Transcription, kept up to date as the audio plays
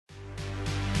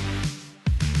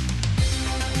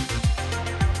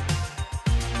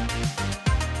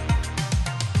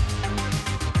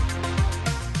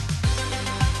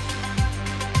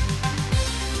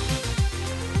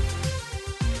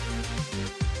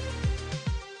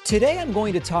Today, I'm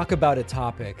going to talk about a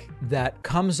topic that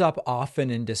comes up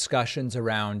often in discussions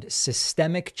around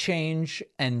systemic change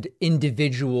and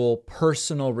individual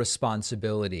personal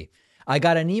responsibility. I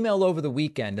got an email over the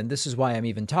weekend, and this is why I'm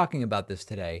even talking about this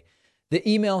today. The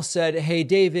email said, "Hey,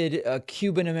 David, a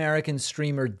Cuban-American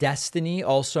streamer Destiny,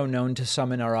 also known to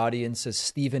some in our audience as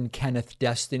Stephen Kenneth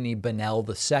Destiny Bonnell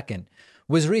II,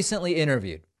 was recently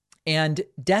interviewed. And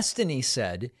Destiny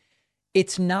said,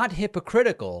 it's not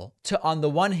hypocritical to, on the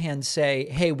one hand, say,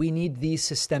 hey, we need these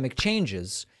systemic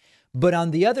changes, but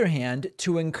on the other hand,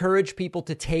 to encourage people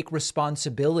to take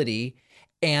responsibility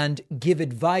and give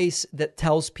advice that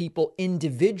tells people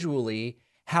individually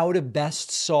how to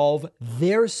best solve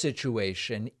their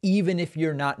situation, even if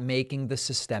you're not making the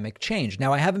systemic change."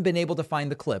 Now, I haven't been able to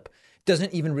find the clip.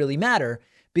 Doesn't even really matter,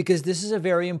 because this is a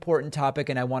very important topic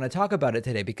and I want to talk about it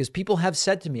today because people have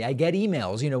said to me, I get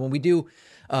emails, when we do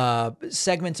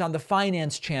segments on the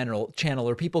finance channel,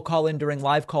 or people call in during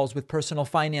live calls with personal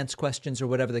finance questions or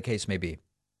whatever the case may be.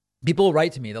 People will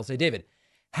write to me. They'll say, David,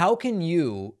 how can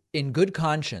you, in good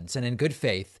conscience and in good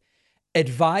faith,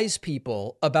 advise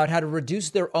people about how to reduce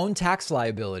their own tax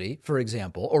liability, for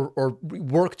example, or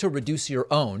work to reduce your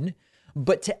own,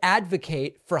 but to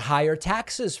advocate for higher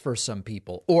taxes for some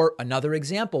people? Or another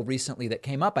example recently that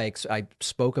came up, I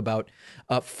spoke about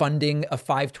funding a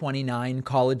 529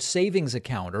 college savings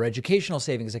account or educational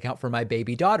savings account for my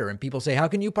baby daughter. And people say, how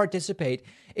can you participate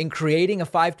in creating a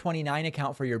 529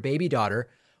 account for your baby daughter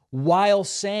while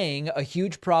saying a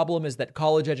huge problem is that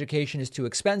college education is too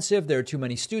expensive, there are too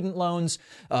many student loans,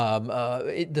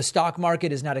 the stock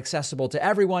market is not accessible to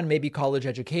everyone, maybe college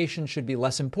education should be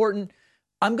less important?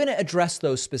 I'm going to address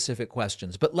those specific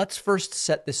questions, but let's first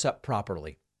set this up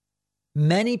properly.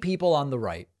 Many people on the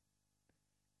right,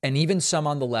 and even some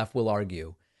on the left, will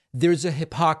argue there's a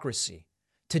hypocrisy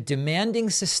to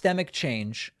demanding systemic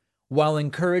change while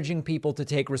encouraging people to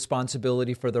take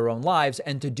responsibility for their own lives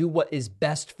and to do what is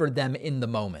best for them in the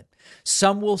moment.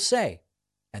 Some will say,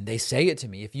 and they say it to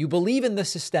me, if you believe in the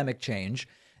systemic change,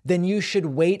 then you should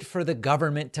wait for the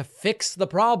government to fix the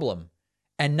problem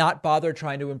and not bother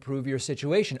trying to improve your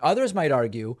situation. Others might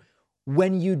argue,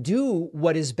 when you do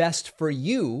what is best for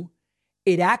you,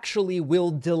 it actually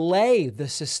will delay the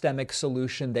systemic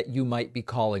solution that you might be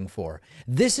calling for.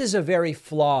 This is a very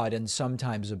flawed and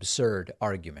sometimes absurd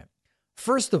argument.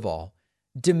 First of all,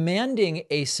 demanding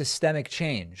a systemic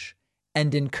change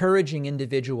and encouraging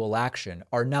individual action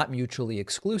are not mutually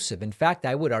exclusive. In fact,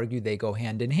 I would argue they go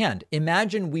hand in hand.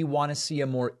 Imagine we want to see a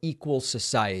more equal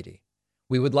society.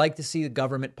 We would like to see the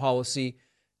government policy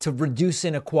to reduce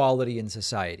inequality in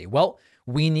society. Well,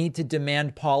 we need to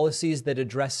demand policies that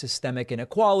address systemic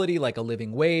inequality, like a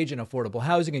living wage and affordable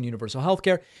housing and universal health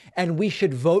care. And we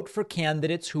should vote for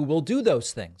candidates who will do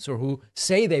those things or who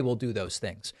say they will do those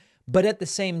things. But at the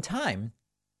same time,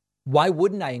 why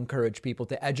wouldn't I encourage people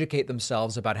to educate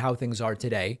themselves about how things are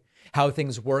today, how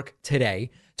things work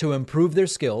today, to improve their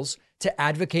skills, to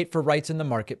advocate for rights in the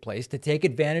marketplace, to take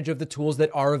advantage of the tools that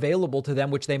are available to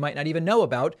them, which they might not even know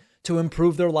about, to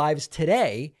improve their lives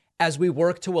today as we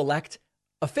work to elect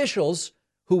officials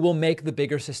who will make the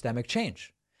bigger systemic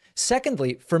change.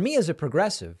 Secondly, for me as a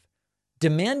progressive,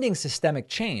 demanding systemic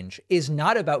change is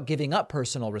not about giving up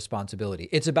personal responsibility.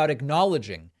 It's about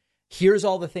acknowledging, here's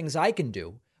all the things I can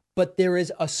do, but there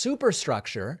is a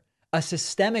superstructure, a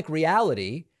systemic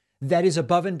reality that is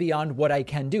above and beyond what I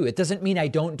can do. It doesn't mean I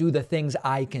don't do the things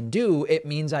I can do. It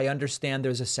means I understand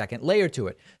there's a second layer to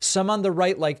it. Some on the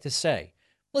right like to say,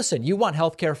 listen, you want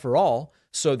healthcare for all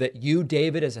so that you,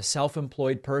 David, as a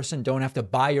self-employed person, don't have to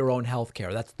buy your own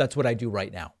healthcare. That's what I do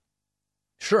right now.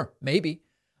 Sure, maybe,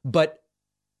 but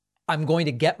I'm going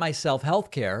to get myself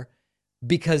healthcare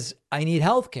because I need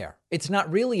healthcare. It's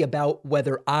not really about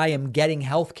whether I am getting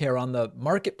healthcare on the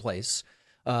marketplace,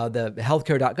 the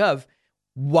healthcare.gov,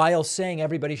 while saying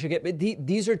everybody should get.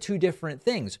 These are two different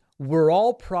things. We're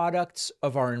all products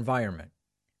of our environment,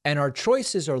 and our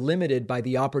choices are limited by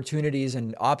the opportunities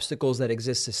and obstacles that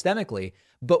exist systemically.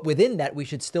 But within that, we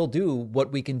should still do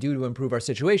what we can do to improve our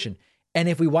situation. And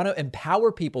if we want to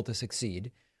empower people to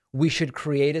succeed, we should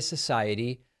create a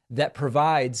society that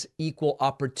provides equal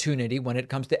opportunity when it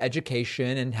comes to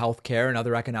education and healthcare and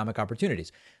other economic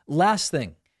opportunities. Last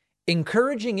thing.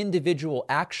 Encouraging individual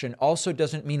action also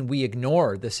doesn't mean we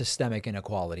ignore the systemic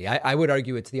inequality. I would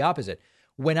argue it's the opposite.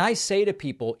 When I say to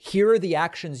people, here are the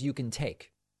actions you can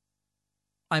take,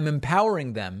 I'm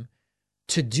empowering them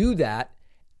to do that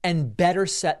and better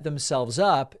set themselves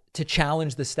up to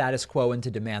challenge the status quo and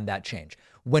to demand that change.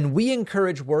 When we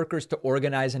encourage workers to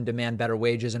organize and demand better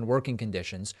wages and working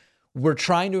conditions, We're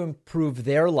trying to improve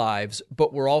their lives,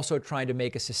 but we're also trying to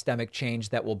make a systemic change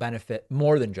that will benefit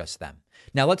more than just them.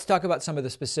 Now, let's talk about some of the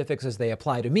specifics as they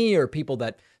apply to me or people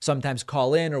that sometimes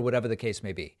call in or whatever the case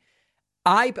may be.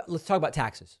 Let's talk about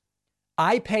taxes.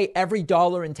 I pay every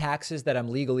dollar in taxes that I'm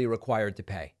legally required to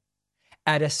pay.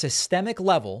 At a systemic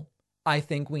level, I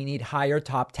think we need higher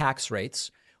top tax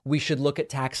rates. We should look at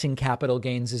taxing capital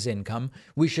gains as income.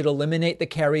 We should eliminate the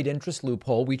carried interest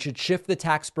loophole. We should shift the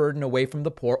tax burden away from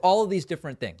the poor, all of these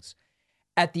different things.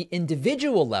 At the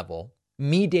individual level,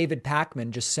 me, David Pakman,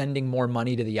 just sending more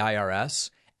money to the IRS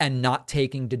and not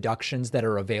taking deductions that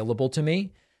are available to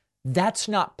me, that's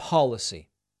not policy.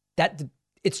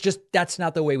 That's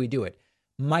not the way we do it.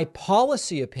 My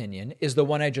policy opinion is the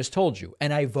one I just told you,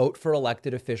 and I vote for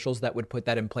elected officials that would put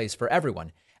that in place for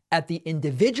everyone. At the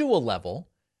individual level,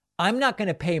 I'm not going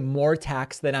to pay more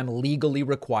tax than I'm legally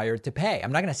required to pay.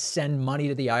 I'm not going to send money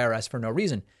to the IRS for no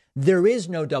reason. There is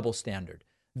no double standard.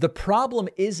 The problem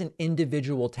isn't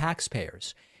individual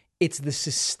taxpayers. It's the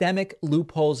systemic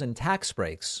loopholes and tax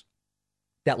breaks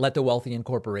that let the wealthy and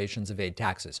corporations evade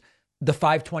taxes. The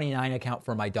 529 account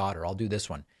for my daughter, I'll do this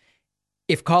one.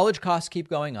 If college costs keep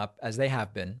going up, as they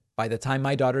have been, by the time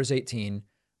my daughter's 18,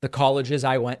 the colleges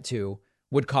I went to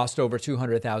would cost over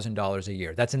 $200,000 a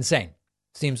year. That's insane.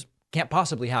 Can't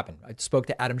possibly happen. I spoke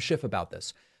to Adam Schiff about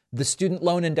this. The student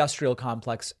loan industrial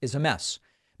complex is a mess.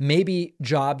 Maybe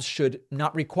jobs should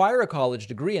not require a college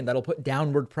degree, and that'll put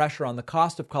downward pressure on the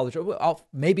cost of college.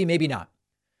 Maybe not.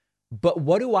 But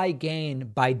what do I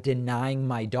gain by denying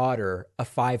my daughter a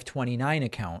 529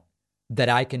 account that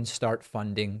I can start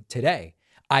funding today?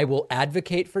 I will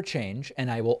advocate for change, and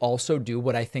I will also do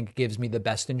what I think gives me the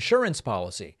best insurance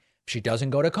policy. If she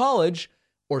doesn't go to college,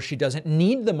 or she doesn't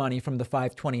need the money from the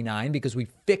 529 because we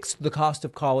fixed the cost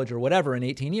of college or whatever in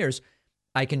 18 years,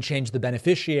 I can change the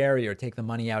beneficiary or take the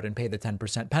money out and pay the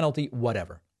 10% penalty,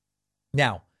 whatever.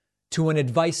 Now, to an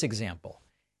advice example.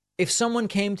 If someone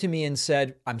came to me and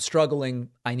said, I'm struggling,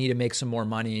 I need to make some more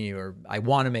money, or I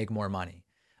want to make more money,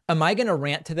 am I going to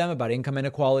rant to them about income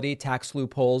inequality, tax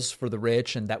loopholes for the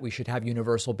rich, and that we should have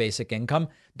universal basic income?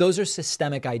 Those are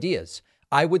systemic ideas.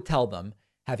 I would tell them,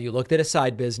 have you looked at a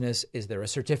side business? Is there a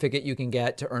certificate you can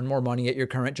get to earn more money at your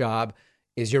current job?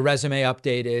 Is your resume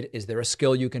updated? Is there a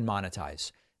skill you can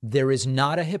monetize? There is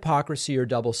not a hypocrisy or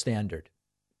double standard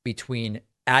between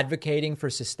advocating for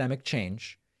systemic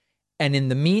change and in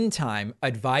the meantime,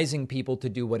 advising people to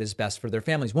do what is best for their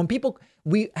families.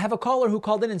 We have a caller who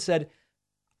called in and said,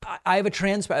 I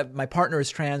have my partner is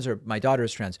trans or my daughter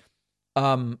is trans.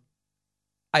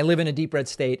 I live in a deep red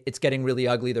state. It's getting really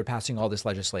ugly. They're passing all this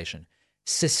legislation.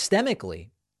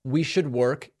 Systemically, we should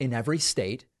work in every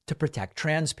state to protect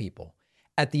trans people.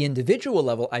 At the individual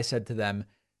level, I said to them,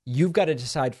 you've got to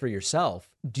decide for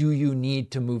yourself, do you need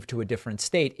to move to a different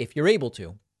state if you're able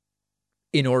to,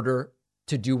 in order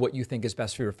to do what you think is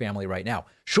best for your family right now?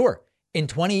 Sure, in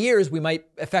 20 years, we might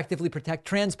effectively protect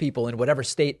trans people in whatever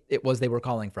state it was they were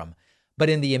calling from. But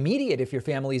in the immediate, if your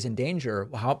family's in danger,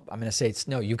 I'm going to say,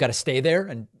 no, you've got to stay there.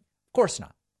 And of course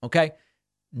not. Okay.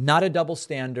 Not a double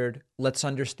standard. Let's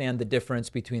understand the difference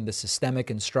between the systemic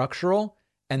and structural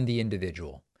and the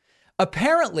individual.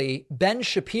 Apparently, Ben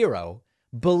Shapiro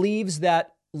believes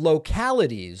that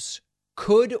localities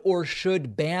could or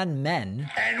should ban men.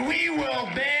 And we will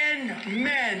ban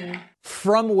men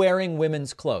from wearing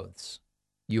women's clothes.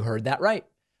 You heard that right.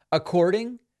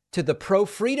 According to the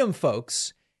pro-freedom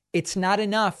folks, it's not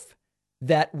enough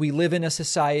that we live in a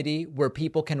society where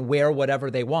people can wear whatever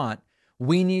they want.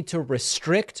 We need to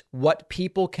restrict what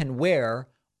people can wear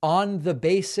on the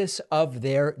basis of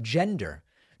their gender.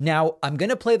 Now, I'm going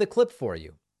to play the clip for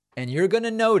you, and you're going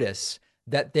to notice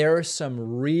that there are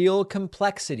some real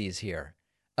complexities here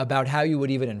about how you would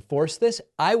even enforce this.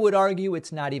 I would argue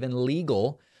it's not even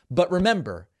legal. But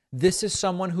remember, this is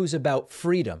someone who's about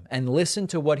freedom, and listen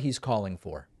to what he's calling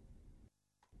for.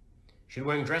 Should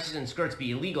wearing dresses and skirts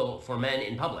be illegal for men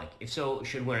in public? If so,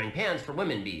 should wearing pants for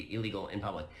women be illegal in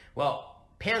public? Well,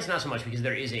 pants not so much, because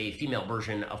there is a female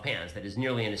version of pants that is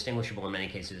nearly indistinguishable in many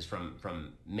cases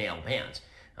from male pants.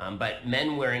 But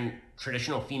men wearing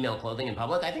traditional female clothing in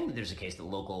public, I think that there's a case that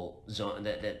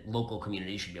local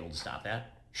communities should be able to stop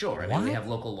that. Sure, I mean, we have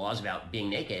local laws about being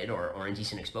naked or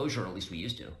indecent exposure, or at least we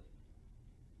used to.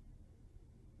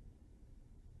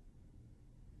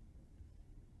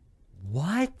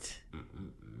 What?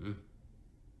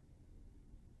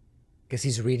 Guess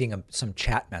he's reading some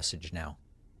chat message now.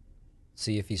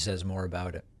 See if he says more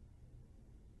about it.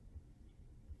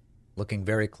 Looking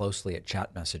very closely at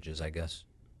chat messages, I guess.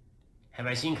 Have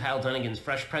I seen Kyle Dunnigan's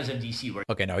Fresh Pres of DC?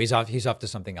 Okay, no, he's off to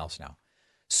something else now.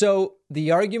 So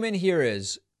the argument here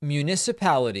is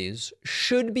municipalities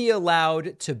should be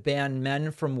allowed to ban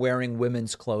men from wearing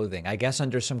women's clothing. I guess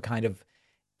under some kind of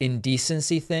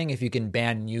indecency thing. If you can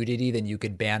ban nudity, then you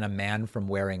could ban a man from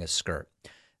wearing a skirt.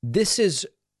 This is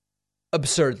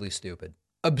absurdly stupid.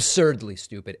 Absurdly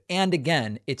stupid. And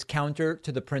again, it's counter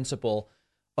to the principle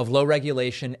of low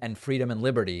regulation and freedom and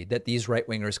liberty that these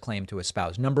right-wingers claim to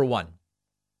espouse. Number one,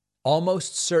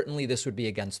 almost certainly this would be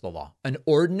against the law. An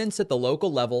ordinance at the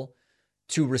local level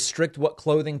to restrict what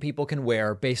clothing people can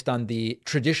wear based on the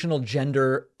traditional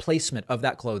gender placement of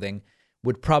that clothing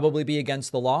would probably be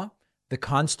against the law. The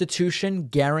Constitution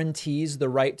guarantees the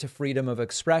right to freedom of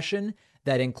expression.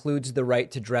 That includes the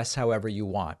right to dress however you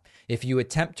want. If you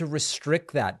attempt to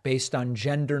restrict that based on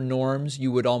gender norms,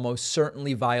 you would almost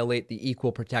certainly violate the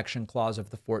Equal Protection Clause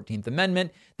of the 14th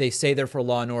Amendment. They say they're for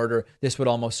law and order. This would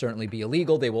almost certainly be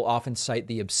illegal. They will often cite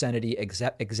the obscenity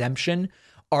exemption.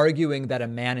 Arguing that a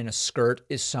man in a skirt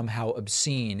is somehow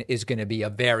obscene is going to be a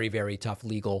very, very tough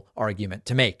legal argument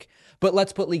to make. But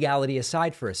let's put legality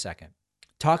aside for a second.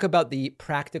 Talk about the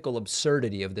practical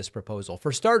absurdity of this proposal.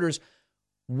 For starters,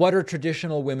 what are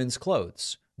traditional women's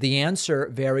clothes? The answer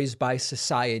varies by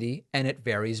society and it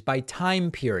varies by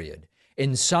time period.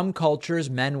 In some cultures,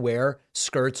 men wear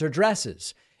skirts or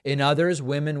dresses. In others,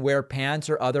 women wear pants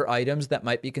or other items that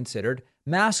might be considered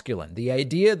masculine. The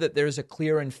idea that there's a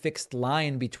clear and fixed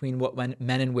line between what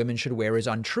men and women should wear is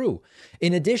untrue.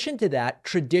 In addition to that,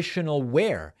 traditional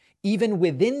wear, even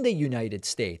within the United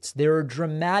States, there are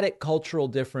dramatic cultural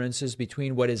differences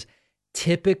between what is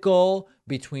typical,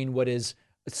 between what is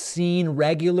seen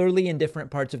regularly in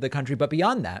different parts of the country. But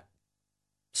beyond that,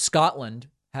 Scotland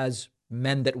has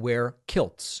men that wear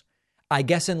kilts. I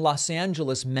guess in Los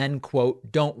Angeles, men,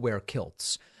 quote, don't wear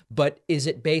kilts. But is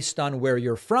it based on where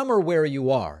you're from or where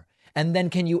you are? And then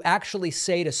can you actually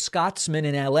say to Scotsmen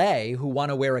in LA who want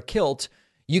to wear a kilt,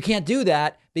 you can't do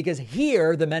that because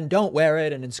here the men don't wear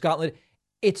it, and in Scotland,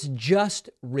 it's just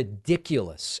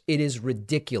ridiculous. It is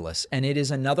ridiculous. And it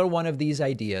is another one of these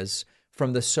ideas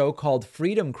from the so-called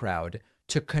freedom crowd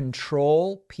to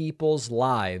control people's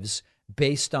lives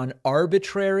based on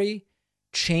arbitrary,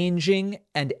 changing,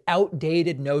 and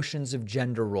outdated notions of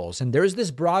gender roles. And there's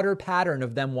this broader pattern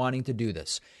of them wanting to do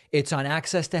this. It's on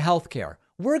access to healthcare.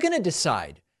 We're going to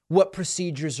decide what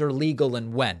procedures are legal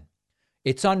and when.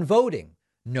 It's on voting.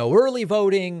 No early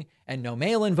voting and no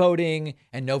mail-in voting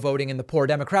and no voting in the poor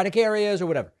Democratic areas or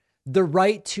whatever. The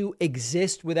right to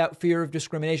exist without fear of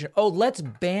discrimination. Oh, let's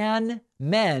ban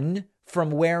men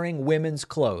from wearing women's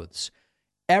clothes.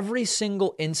 Every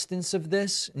single instance of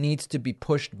this needs to be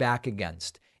pushed back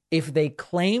against. If they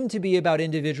claim to be about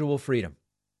individual freedom,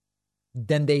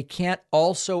 then they can't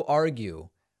also argue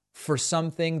for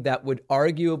something that would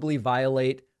arguably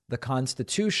violate the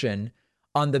Constitution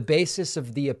on the basis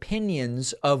of the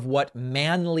opinions of what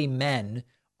manly men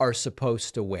are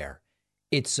supposed to wear.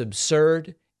 It's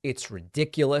absurd, it's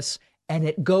ridiculous, and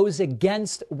it goes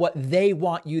against what they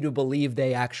want you to believe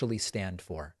they actually stand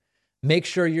for. Make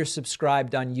sure you're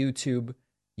subscribed on YouTube,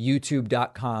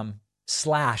 youtube.com/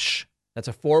 that's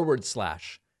a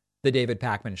 / The David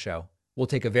Pakman Show. We'll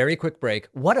take a very quick break.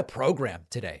 What a program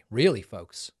today, really,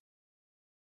 folks.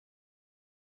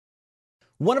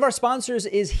 One of our sponsors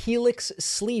is Helix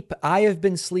Sleep. I have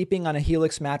been sleeping on a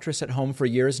Helix mattress at home for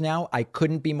years now. I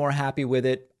couldn't be more happy with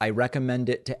it. I recommend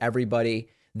it to everybody.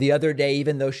 The other day,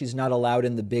 even though she's not allowed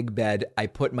in the big bed, I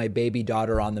put my baby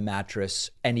daughter on the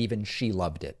mattress, and even she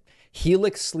loved it.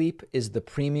 Helix Sleep is the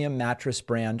premium mattress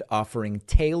brand offering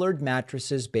tailored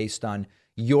mattresses based on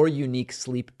your unique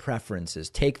sleep preferences.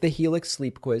 Take the Helix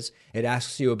Sleep Quiz. It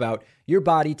asks you about your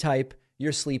body type,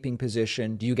 your sleeping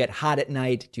position. Do you get hot at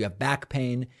night? Do you have back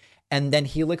pain? And then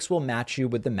Helix will match you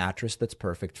with the mattress that's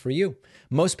perfect for you.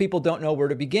 Most people don't know where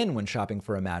to begin when shopping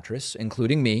for a mattress,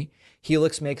 including me.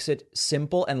 Helix makes it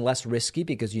simple and less risky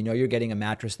because you know you're getting a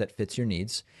mattress that fits your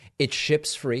needs. It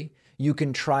ships free. You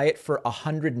can try it for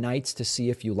 100 nights to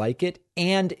see if you like it,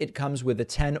 and it comes with a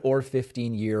 10 or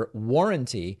 15-year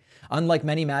warranty. Unlike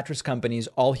many mattress companies,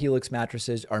 all Helix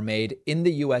mattresses are made in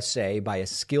the USA by a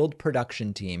skilled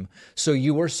production team, so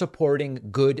you are supporting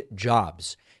good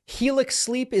jobs. Helix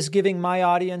Sleep is giving my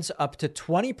audience up to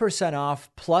 20% off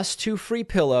plus 2 free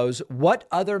pillows. What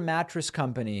other mattress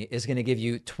company is going to give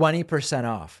you 20%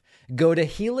 off? Go to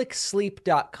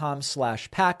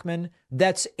helixsleep.com/Pakman.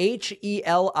 That's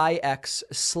HELIX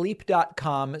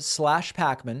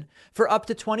sleep.com/Pakman for up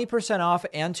to 20% off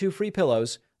and 2 free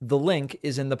pillows. The link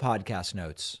is in the podcast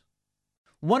notes.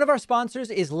 One of our sponsors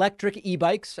is Lectric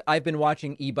E-Bikes. I've been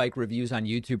watching e-bike reviews on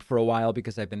YouTube for a while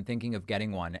because I've been thinking of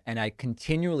getting one, and I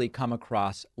continually come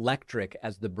across Lectric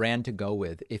as the brand to go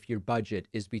with if your budget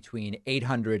is between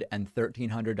 $800 and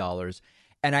 $1,300.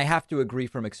 And I have to agree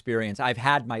from experience. I've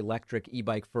had my Lectric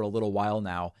e-bike for a little while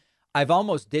now. I've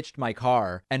almost ditched my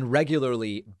car and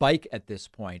regularly bike at this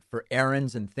point for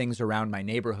errands and things around my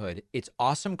neighborhood. It's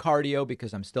awesome cardio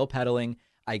because I'm still pedaling.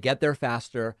 I get there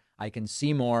faster. I can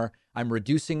see more. I'm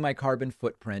reducing my carbon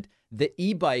footprint. The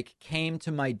e-bike came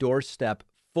to my doorstep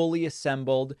fully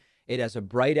assembled. It has a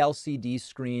bright LCD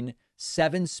screen,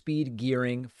 7-speed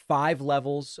gearing, 5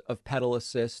 levels of pedal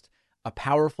assist, a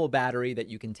powerful battery that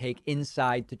you can take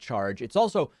inside to charge. It's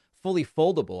also fully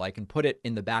foldable. I can put it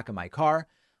in the back of my car.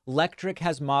 Lectric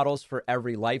has models for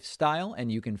every lifestyle,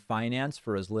 and you can finance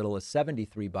for as little as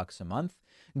 $73 a month.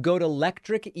 Go to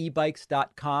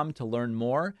lectricebikes.com to learn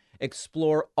more.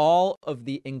 Explore all of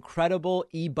the incredible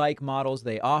e-bike models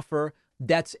they offer.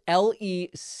 That's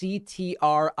LECTRIC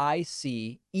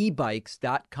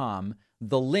ebikes.com.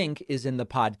 The link is in the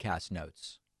podcast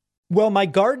notes. Well, my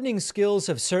gardening skills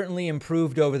have certainly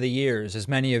improved over the years, as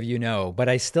many of you know, but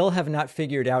I still have not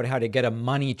figured out how to get a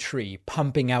money tree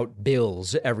pumping out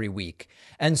bills every week.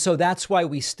 And so that's why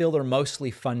we still are mostly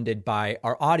funded by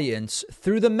our audience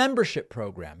through the membership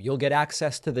program. You'll get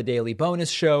access to the daily bonus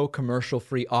show,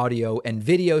 commercial-free audio and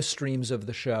video streams of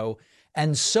the show,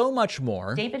 and so much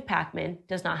more. David Pakman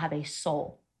does not have a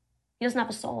soul. He doesn't have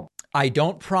a soul. I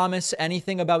don't promise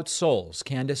anything about souls.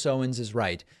 Candace Owens is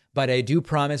right. But I do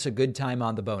promise a good time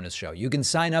on the bonus show. You can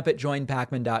sign up at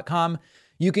joinpakman.com.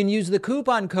 You can use the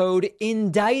coupon code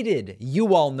INDICTED.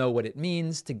 You all know what it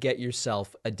means to get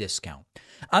yourself a discount.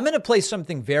 I'm going to play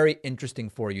something very interesting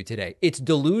for you today. It's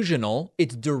delusional,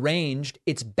 it's deranged,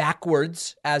 it's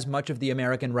backwards, as much of the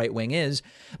American right wing is,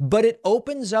 but it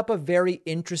opens up a very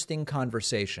interesting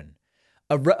conversation.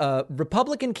 A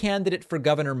Republican candidate for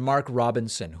governor, Mark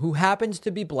Robinson, who happens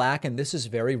to be black, and this is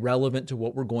very relevant to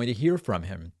what we're going to hear from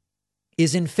him,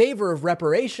 is in favor of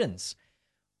reparations,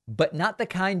 but not the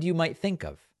kind you might think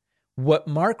of. What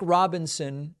Mark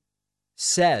Robinson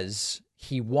says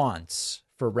he wants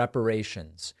for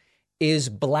reparations is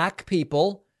black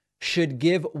people should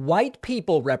give white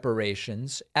people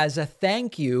reparations as a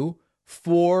thank you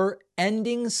for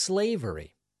ending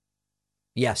slavery.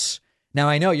 Yes. Now,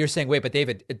 I know you're saying, wait, but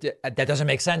David, that doesn't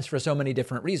make sense for so many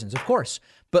different reasons. Of course.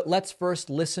 But let's first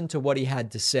listen to what he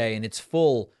had to say in its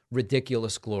full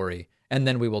ridiculous glory, and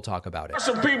then we will talk about it. There are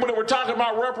some people that were talking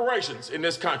about reparations in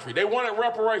this country. They wanted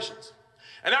reparations.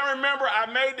 And I remember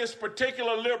I made this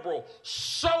particular liberal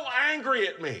so angry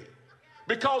at me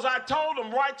because I told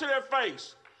them right to their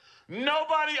face,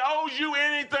 nobody owes you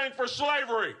anything for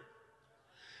slavery.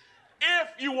 If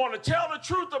you want to tell the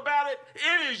truth about it,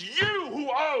 it is you who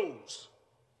owes.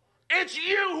 It's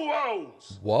you who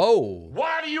owes. Whoa.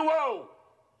 Why do you owe?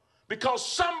 Because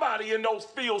somebody in those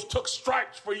fields took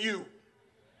stripes for you.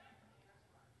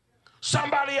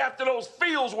 Somebody after those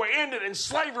fields were ended and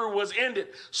slavery was ended,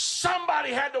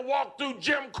 somebody had to walk through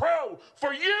Jim Crow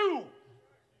for you.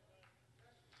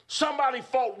 Somebody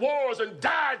fought wars and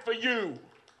died for you.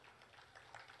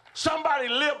 Somebody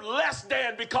lived less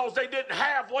than because they didn't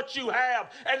have what you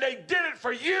have, and they did it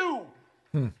for you.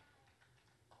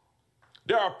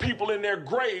 There are people in their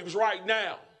graves right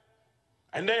now,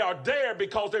 and they are there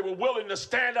because they were willing to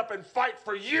stand up and fight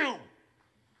for you.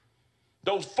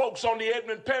 Those folks on the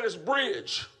Edmund Pettus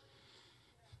Bridge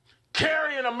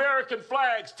carrying American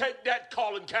flags, take that,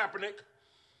 Colin Kaepernick,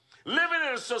 living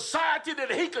in a society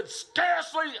that he could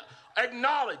scarcely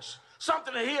acknowledge,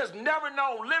 something that he has never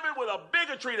known, living with a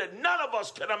bigotry that none of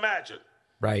us can imagine.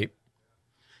 Right.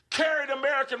 Carried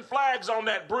American flags on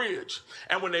that bridge.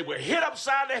 And when they were hit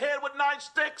upside the head with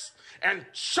nightsticks and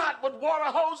shot with water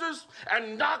hoses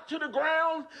and knocked to the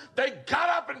ground, they got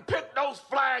up and picked those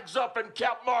flags up and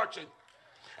kept marching.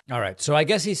 All right. So I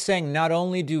guess he's saying not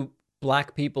only do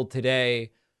black people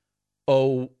today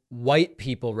owe white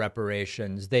people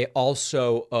reparations, they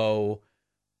also owe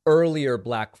earlier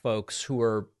black folks who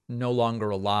are no longer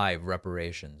alive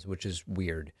reparations, which is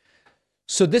weird.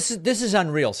 So this is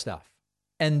unreal stuff.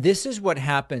 And this is what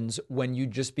happens when you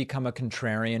just become a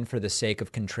contrarian for the sake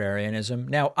of contrarianism.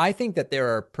 Now, I think that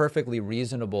there are perfectly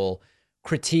reasonable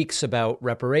critiques about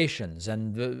reparations,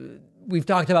 and we've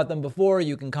talked about them before.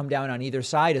 You can come down on either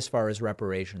side as far as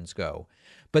reparations go.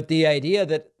 But the idea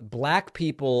that black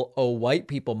people owe white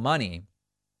people money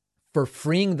for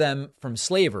freeing them from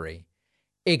slavery,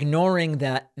 ignoring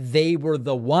that they were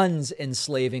the ones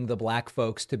enslaving the black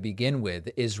folks to begin with,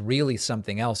 is really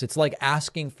something else. It's like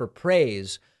asking for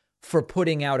praise for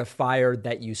putting out a fire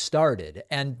that you started.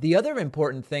 And the other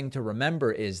important thing to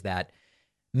remember is that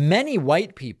many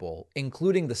white people,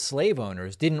 including the slave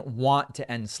owners, didn't want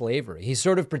to end slavery. He's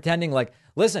sort of pretending like,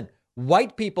 listen,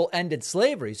 white people ended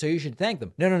slavery, so you should thank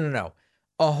them. No.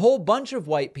 A whole bunch of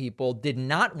white people did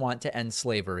not want to end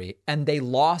slavery, and they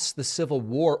lost the Civil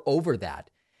War over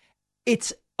that.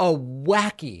 It's a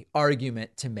wacky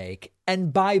argument to make.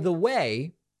 And by the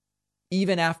way,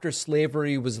 even after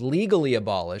slavery was legally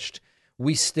abolished,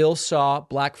 we still saw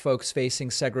black folks facing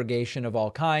segregation of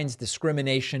all kinds,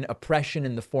 discrimination, oppression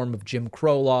in the form of Jim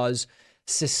Crow laws,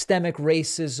 systemic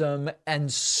racism,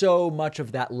 and so much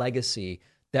of that legacy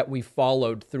that we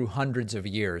followed through hundreds of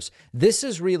years. This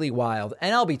is really wild.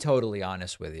 And I'll be totally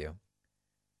honest with you.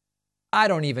 I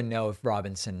don't even know if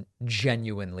Robinson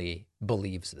genuinely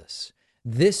believes this.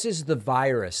 This is the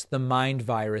virus, the mind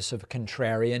virus of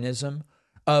contrarianism,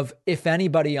 of if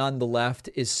anybody on the left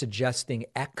is suggesting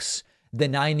X,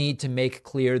 then I need to make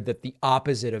clear that the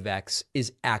opposite of X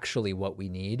is actually what we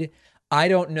need. I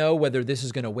don't know whether this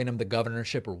is going to win him the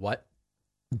governorship or what,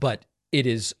 but it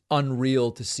is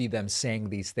unreal to see them saying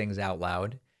these things out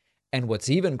loud. And what's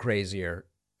even crazier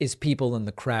is people in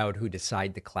the crowd who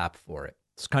decide to clap for it.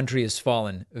 This country has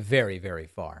fallen very, very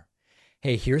far.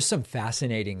 Hey, here's some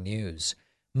fascinating news.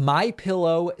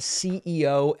 MyPillow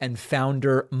CEO and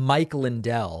founder Mike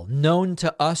Lindell, known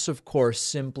to us, of course,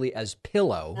 simply as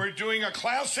Pillow. We're doing a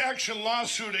class action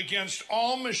lawsuit against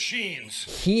all machines.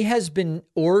 He has been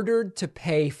ordered to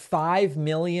pay $5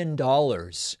 million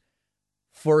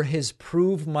for his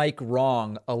Prove Mike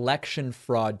Wrong election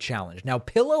fraud challenge. Now,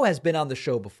 Pillow has been on the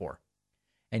show before,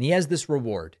 and he has this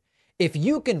reward. If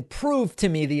you can prove to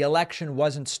me the election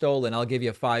wasn't stolen, I'll give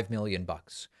you $5 million.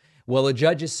 Well, a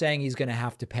judge is saying he's going to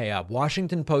have to pay up.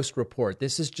 Washington Post report.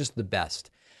 This is just the best.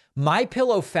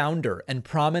 MyPillow founder and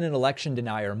prominent election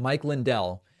denier Mike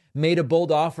Lindell made a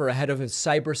bold offer ahead of his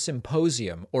cyber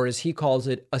symposium, or as he calls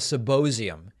it, a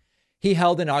symposium, he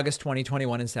held in August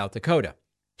 2021 in South Dakota.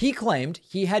 He claimed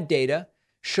he had data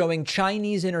showing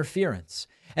Chinese interference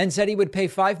and said he would pay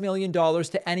 $5 million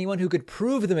to anyone who could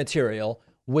prove the material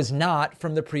was not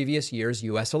from the previous year's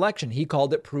U.S. election. He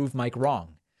called it Prove Mike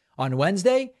Wrong. On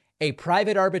Wednesday, a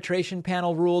private arbitration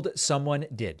panel ruled someone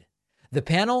did. The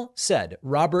panel said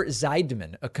Robert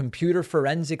Zeidman, a computer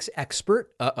forensics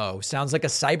expert, sounds like a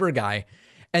cyber guy,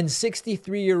 and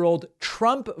 63-year-old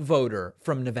Trump voter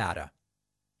from Nevada,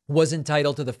 was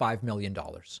entitled to the $5 million.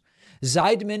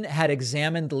 Zeidman had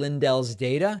examined Lindell's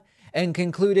data and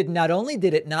concluded not only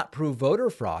did it not prove voter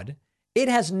fraud, it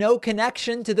has no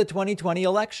connection to the 2020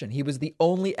 election. He was the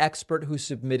only expert who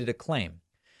submitted a claim.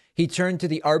 He turned to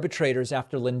the arbitrators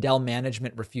after Lindell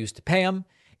management refused to pay him.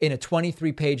 In a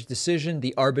 23-page decision,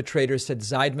 the arbitrator said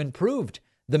Zeidman proved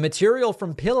the material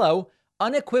from Pillow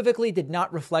unequivocally did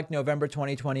not reflect November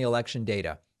 2020 election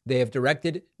data. They have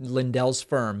directed Lindell's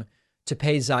firm to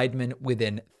pay Zeidman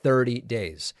within 30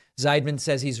 days. Zeidman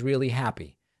says he's really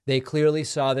happy. They clearly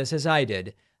saw this as I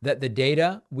did, that the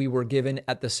data we were given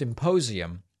at the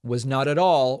symposium was not at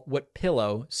all what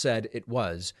Pillow said it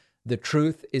was. The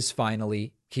truth is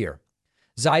finally here.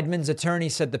 Zeidman's attorney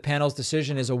said the panel's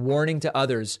decision is a warning to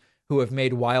others who have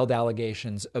made wild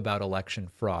allegations about election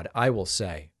fraud. I will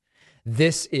say,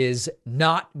 this is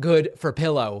not good for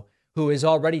Pillow, who is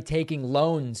already taking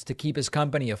loans to keep his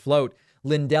company afloat.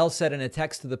 Lindell said in a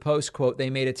text to the Post, quote, "They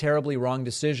made a terribly wrong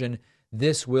decision.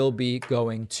 This will be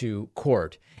going to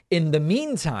court." In the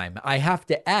meantime, I have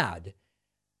to add,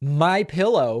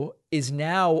 MyPillow is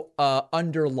now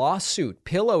under lawsuit.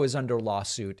 Pillow is under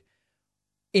lawsuit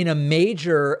in a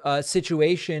major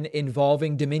situation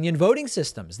involving Dominion voting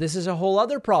systems. This is a whole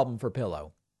other problem for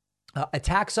Pillow.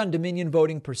 Attacks on Dominion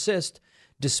voting persist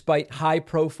despite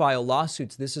high-profile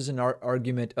lawsuits. This is an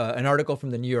article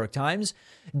from the New York Times.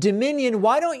 Dominion,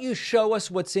 why don't you show us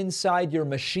what's inside your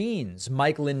machines?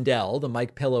 Mike Lindell, the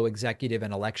Mike Pillow executive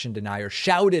and election denier,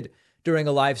 shouted during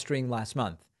a live stream last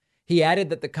month. He added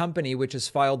that the company, which has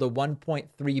filed a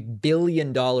 $1.3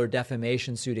 billion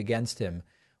defamation suit against him,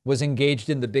 was engaged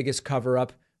in the biggest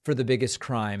cover-up for the biggest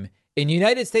crime in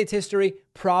United States history,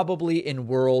 probably in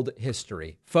world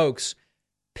history. Folks,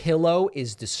 Pillow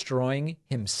is destroying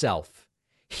himself.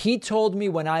 He told me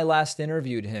when I last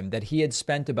interviewed him that he had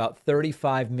spent about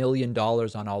 $35 million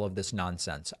on all of this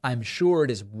nonsense. I'm sure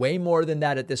it is way more than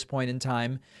that at this point in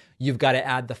time. You've got to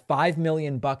add the $5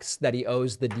 million that he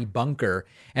owes the debunker.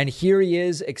 And here he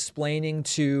is explaining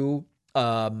to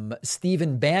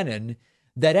Stephen Bannon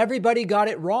that everybody got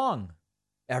it wrong.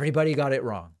 Everybody got it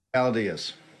wrong. Reality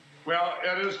is. Well,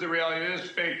 it is the reality. It is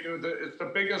fake news. It's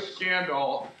the biggest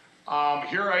scandal.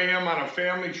 Here I am on a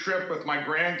family trip with my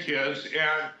grandkids,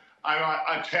 and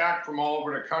I'm attacked from all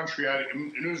over the country.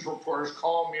 News reporters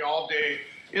calling me all day.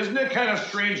 Isn't it kind of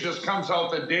strange this comes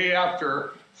out the day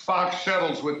after Fox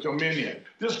settles with Dominion?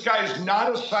 This guy's not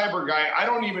a cyber guy. I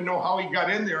don't even know how he got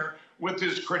in there with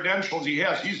his credentials he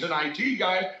has. He's an IT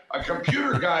guy, a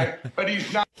computer guy, but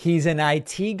he's not. He's an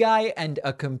IT guy and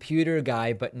a computer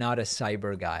guy, but not a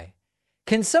cyber guy.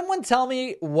 Can someone tell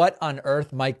me what on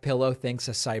earth Mike Pillow thinks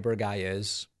a cyber guy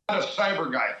is? Not a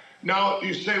cyber guy. Now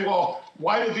you say, well,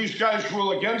 why did these guys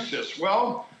rule against this?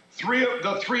 Well,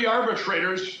 the three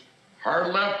arbitrators,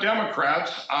 hard left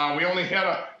Democrats. You only get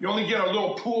a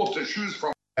little pool to choose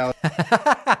from.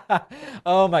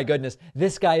 Oh my goodness.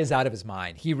 This guy is out of his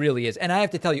mind. He really is. And I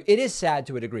have to tell you, it is sad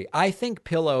to a degree. I think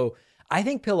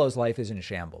Pillow's life is in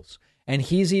shambles. And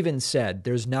he's even said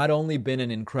there's not only been an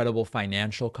incredible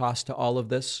financial cost to all of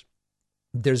this,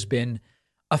 there's been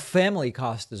a family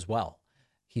cost as well.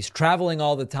 He's traveling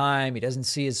all the time. He doesn't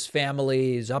see his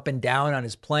family. He's up and down on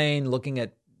his plane looking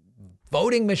at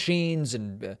voting machines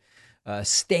and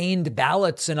stained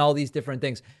ballots and all these different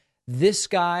things. This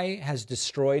guy has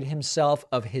destroyed himself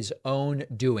of his own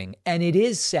doing. And it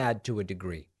is sad to a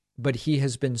degree, but he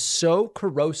has been so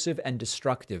corrosive and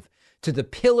destructive to the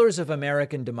pillars of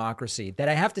American democracy that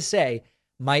I have to say,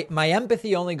 my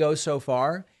empathy only goes so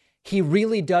far. He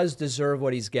really does deserve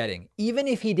what he's getting. Even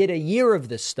if he did a year of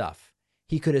this stuff,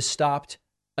 he could have stopped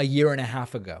a year and a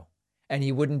half ago, and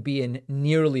he wouldn't be in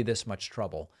nearly this much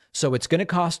trouble. So it's going to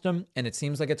cost him, and it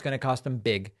seems like it's going to cost him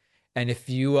big. And if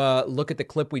you look at the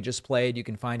clip we just played, you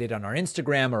can find it on our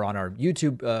Instagram or on our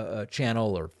YouTube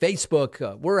channel or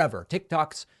Facebook, wherever,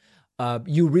 TikToks.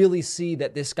 You really see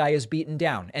that this guy is beaten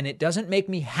down. And it doesn't make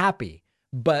me happy.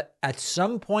 But at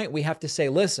some point, we have to say,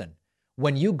 listen,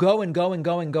 when you go and go and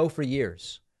go and go for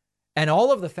years, and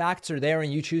all of the facts are there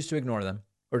and you choose to ignore them,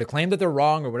 or to claim that they're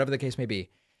wrong or whatever the case may be,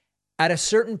 at a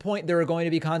certain point, there are going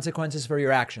to be consequences for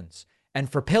your actions. And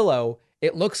for Pillow,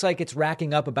 it looks like it's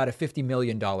racking up about a $50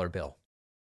 million bill.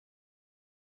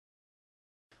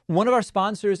 One of our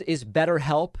sponsors is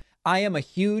BetterHelp. I am a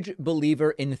huge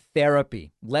believer in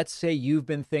therapy. Let's say you've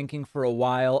been thinking for a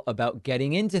while about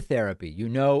getting into therapy. You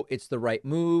know it's the right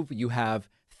move. You have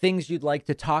things you'd like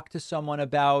to talk to someone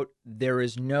about. There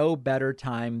is no better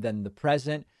time than the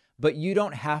present. But you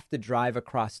don't have to drive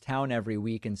across town every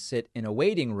week and sit in a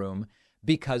waiting room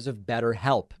because of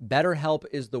BetterHelp. BetterHelp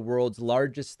is the world's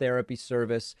largest therapy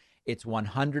service. It's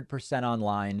 100%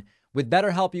 online. With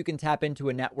BetterHelp, you can tap into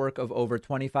a network of over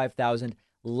 25,000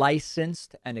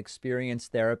 licensed and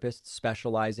experienced therapists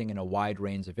specializing in a wide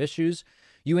range of issues.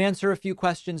 You answer a few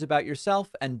questions about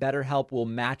yourself, and BetterHelp will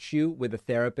match you with a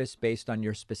therapist based on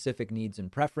your specific needs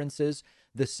and preferences.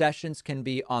 The sessions can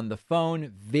be on the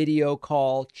phone, video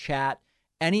call, chat,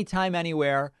 anytime,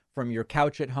 anywhere, from your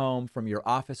couch at home, from your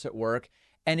office at work.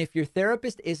 And if your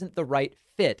therapist isn't the right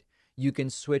fit, you can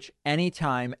switch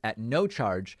anytime at no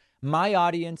charge. My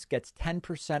audience gets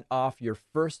 10% off your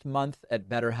first month at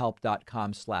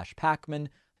betterhelp.com/Pacman.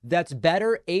 That's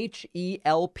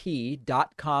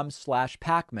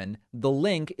betterhelp.com/Pacman. The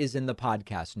link is in the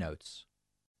podcast notes.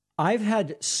 I've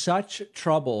had such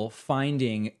trouble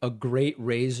finding a great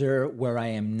razor where I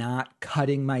am not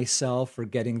cutting myself or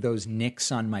getting those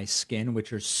nicks on my skin,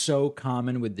 which are so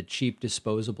common with the cheap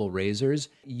disposable razors.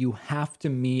 You have to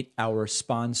meet our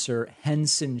sponsor,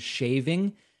 Henson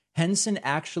Shaving. Henson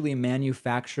actually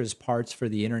manufactures parts for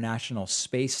the International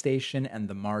Space Station and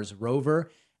the Mars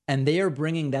rover, and they are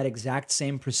bringing that exact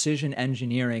same precision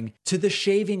engineering to the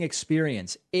shaving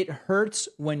experience. It hurts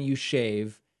when you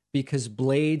shave because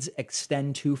blades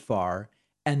extend too far,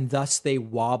 and thus they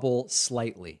wobble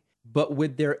slightly. But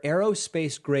with their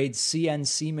aerospace-grade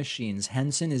CNC machines,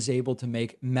 Henson is able to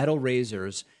make metal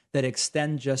razors that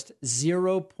extend just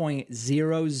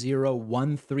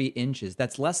 0.0013 inches.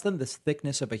 That's less than the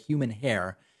thickness of a human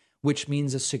hair, which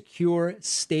means a secure,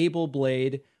 stable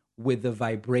blade with a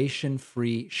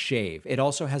vibration-free shave. It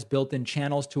also has built-in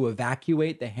channels to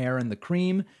evacuate the hair and the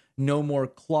cream. No more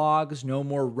clogs, no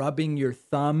more rubbing your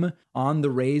thumb on the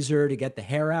razor to get the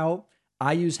hair out.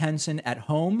 I use Henson at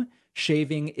home.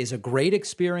 Shaving is a great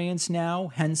experience now.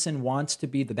 Henson wants to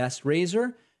be the best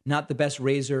razor, not the best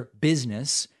razor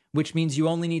business, which means you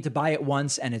only need to buy it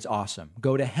once and it's awesome.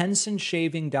 Go to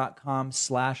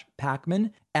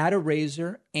hensonshaving.com/Pacman, add a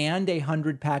razor and a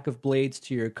 100-pack of blades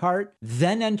to your cart,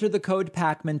 then enter the code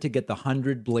Pacman to get the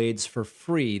 100 blades for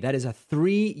free. That is a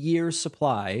 3-year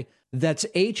supply. That's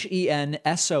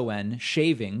HENSON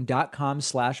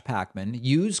shaving.com/Pacman.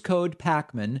 Use code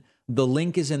Pacman. The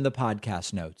link is in the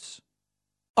podcast notes.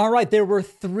 All right, there were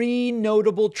three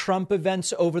notable Trump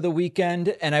events over the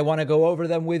weekend, and I want to go over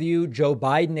them with you. Joe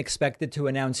Biden expected to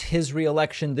announce his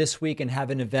reelection this week and have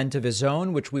an event of his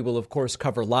own, which we will, of course,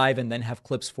 cover live and then have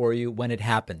clips for you when it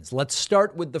happens. Let's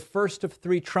start with the first of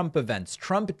three Trump events.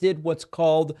 Trump did what's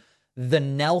called the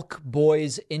Nelk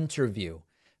Boys interview.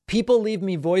 People leave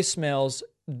me voicemails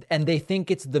and they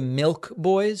think it's the Milk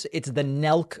Boys. It's the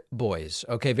Nelk Boys.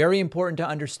 Okay, very important to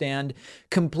understand.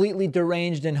 Completely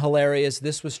deranged and hilarious.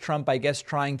 This was Trump, I guess,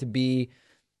 trying to be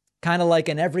kind of like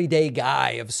an everyday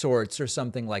guy of sorts or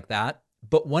something like that.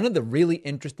 But one of the really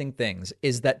interesting things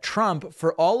is that Trump,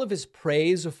 for all of his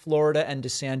praise of Florida and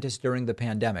DeSantis during the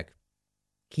pandemic,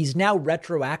 he's now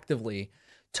retroactively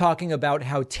talking about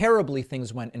how terribly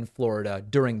things went in Florida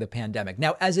during the pandemic.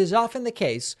 Now, as is often the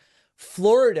case,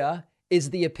 Florida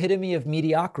is the epitome of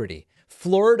mediocrity.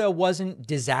 Florida wasn't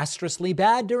disastrously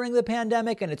bad during the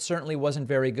pandemic, and it certainly wasn't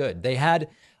very good. They had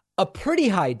a pretty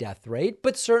high death rate,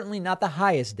 but certainly not the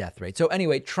highest death rate. So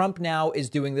anyway, Trump now is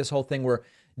doing this whole thing where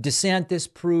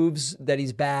DeSantis proves that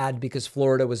he's bad because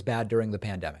Florida was bad during the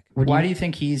pandemic. Why do you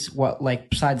think he's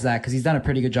besides that, because he's done a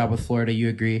pretty good job with Florida, you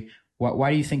agree.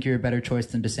 Why do you think you're a better choice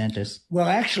than DeSantis? Well,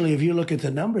 actually, if you look at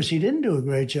the numbers, he didn't do a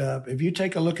great job. If you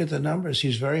take a look at the numbers,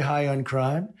 he's very high on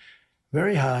crime.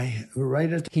 Very high,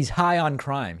 right at He's high on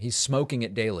crime. He's smoking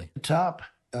it daily. the top,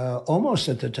 almost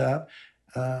at the top.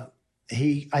 I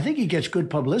think he gets good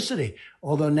publicity,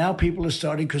 although now people are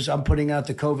starting, because I'm putting out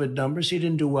the COVID numbers. He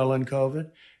didn't do well on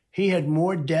COVID. He had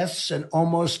more deaths than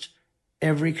almost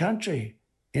every country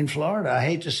in Florida. I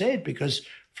hate to say it because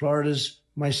Florida's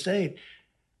my state,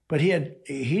 but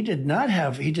he did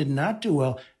not do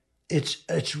well.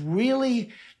 It's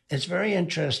very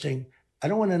interesting. I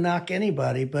don't want to knock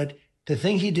anybody, but the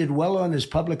thing he did well on is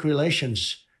public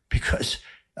relations, because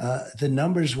the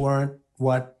numbers weren't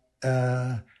what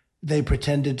they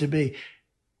pretended to be.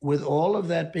 With all of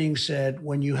that being said,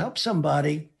 when you help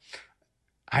somebody,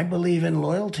 I believe in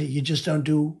loyalty. You just don't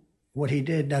do what he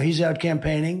did. Now, he's out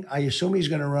campaigning. I assume he's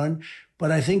going to run,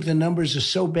 but I think the numbers are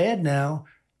so bad now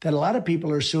that a lot of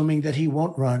people are assuming that he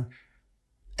won't run.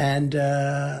 And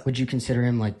would you consider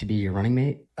him to be your running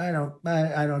mate? I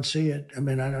don't see it. I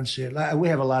don't see it. We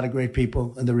have a lot of great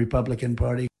people in the Republican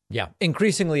Party. Yeah.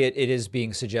 Increasingly, it is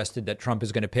being suggested that Trump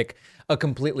is going to pick a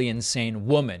completely insane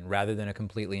woman rather than a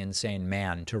completely insane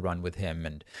man to run with him.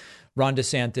 And Ron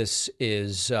DeSantis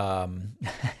is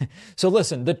so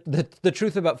listen, the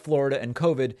truth about Florida and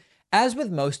COVID, as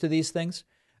with most of these things,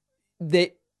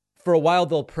 for a while,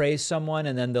 they'll praise someone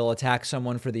and then they'll attack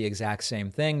someone for the exact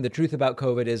same thing. The truth about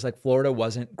COVID is Florida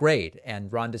wasn't great.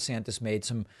 And Ron DeSantis made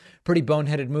some pretty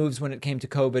boneheaded moves when it came to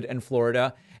COVID and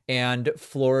Florida. And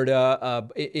Florida,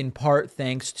 in part,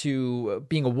 thanks to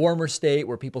being a warmer state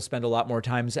where people spend a lot more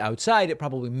times outside, it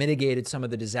probably mitigated some of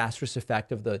the disastrous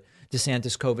effect of the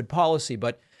DeSantis COVID policy.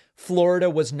 But Florida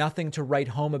was nothing to write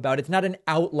home about. It's not an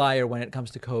outlier when it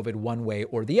comes to COVID one way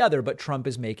or the other, but Trump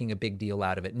is making a big deal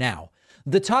out of it now.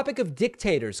 The topic of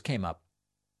dictators came up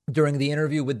during the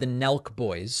interview with the Nelk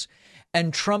Boys.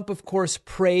 And Trump, of course,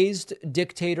 praised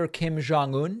dictator Kim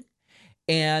Jong-un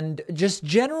and just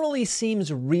generally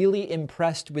seems really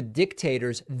impressed with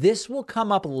dictators. This will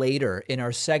come up later in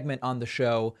our segment on the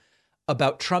show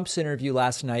about Trump's interview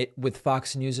last night with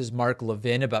Fox News' Mark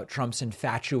Levin about Trump's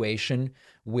infatuation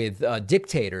with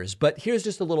dictators. But here's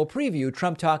just a little preview,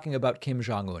 Trump talking about Kim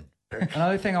Jong-un.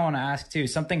 Another thing I want to ask, too,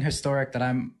 something historic that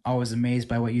I'm always amazed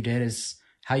by what you did is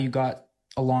how you got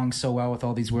along so well with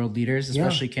all these world leaders,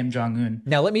 especially Kim Jong-un.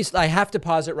 Now, I have to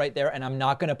pause it right there, and I'm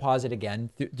not going to pause it again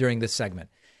during this segment.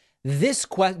 This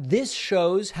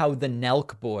shows how the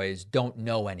Nelk Boys don't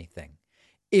know anything.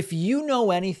 If you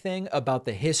know anything about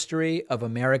the history of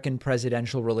American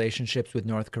presidential relationships with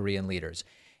North Korean leaders,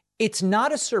 it's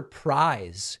not a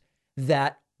surprise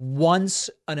that once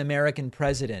an American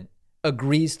president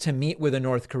agrees to meet with a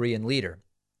North Korean leader,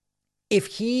 if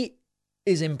he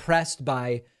is impressed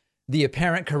by the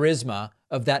apparent charisma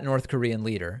of that North Korean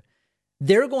leader,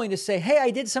 they're going to say, hey,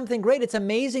 I did something great. It's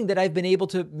amazing that I've been able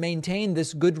to maintain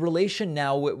this good relation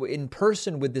now in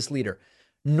person with this leader.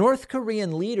 North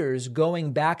Korean leaders,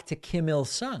 going back to Kim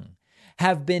Il-sung,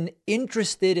 have been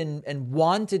interested in and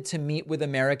wanted to meet with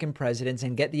American presidents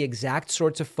and get the exact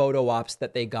sorts of photo ops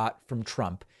that they got from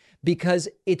Trump, because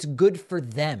it's good for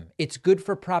them. It's good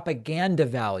for propaganda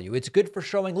value. It's good for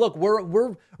showing, look,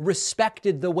 we're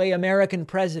respected the way American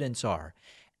presidents are.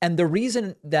 And the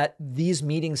reason that these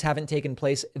meetings haven't taken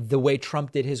place the way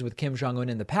Trump did his with Kim Jong-un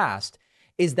in the past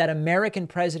is that American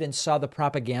presidents saw the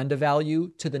propaganda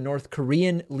value to the North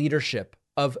Korean leadership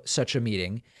of such a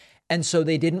meeting. And so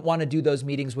they didn't want to do those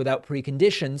meetings without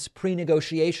preconditions,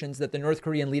 pre-negotiations that the North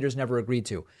Korean leaders never agreed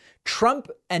to. Trump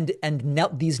and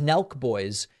these Nelk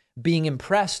boys being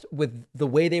impressed with the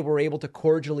way they were able to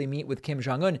cordially meet with Kim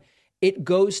Jong-un, it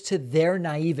goes to their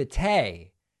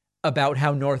naivete about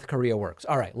how North Korea works.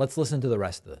 All right, let's listen to the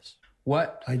rest of this.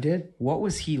 What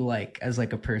was he like as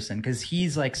like a person? Because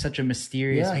he's like such a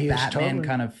mysterious Batman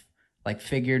kind of like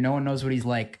figure. No one knows what he's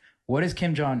like. What is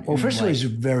Kim Jong-un? Well, first of all, he's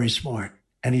very smart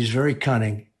and he's very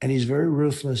cunning and he's very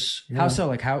ruthless. How so?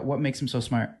 Like what makes him so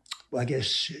smart? Well, I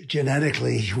guess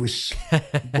genetically he was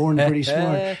born pretty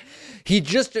smart.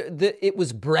 It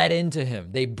was bred into him.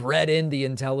 They bred in the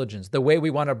intelligence, the way we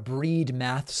want to breed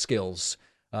math skills.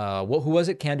 Who was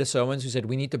it? Candace Owens, who said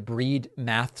we need to breed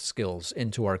math skills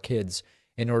into our kids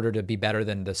in order to be better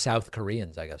than the South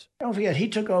Koreans, I guess. Don't forget, he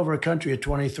took over a country at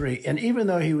 23. And even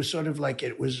though he was sort of like,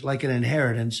 it was like an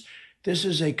inheritance, this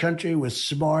is a country with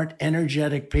smart,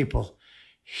 energetic people.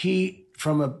 He,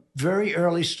 from a very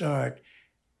early start,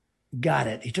 got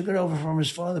it. He took it over from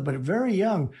his father, but very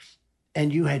young.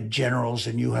 And you had generals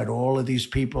and you had all of these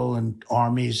people and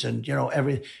armies and,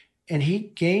 everything. And he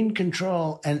gained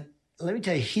control. And let me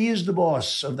tell you, he is the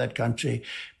boss of that country.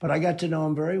 But I got to know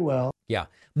him very well. Yeah.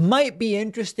 Might be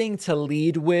interesting to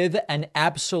lead with an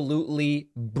absolutely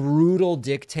brutal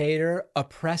dictator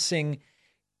oppressing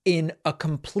in a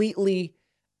completely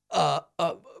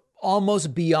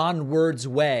almost beyond words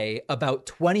way about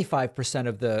 25%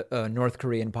 of the North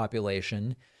Korean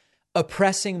population,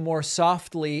 oppressing more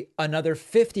softly another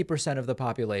 50% of the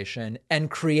population, and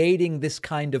creating this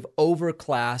kind of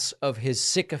overclass of his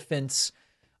sycophants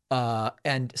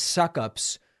and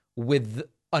suck-ups with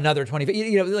another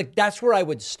 20. Like that's where I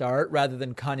would start rather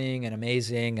than cunning and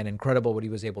amazing and incredible what he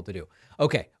was able to do.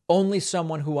 Okay, only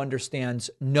someone who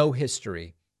understands no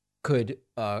history could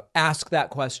ask that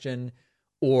question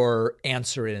or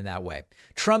answer it in that way.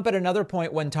 Trump, at another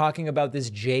point when talking about this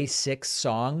J6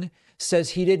 song,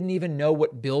 says he didn't even know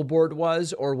what Billboard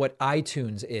was or what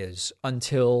iTunes is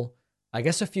until, I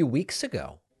guess, a few weeks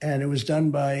ago. And it was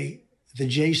done by the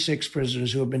J6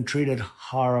 prisoners who have been treated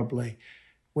horribly.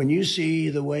 When you see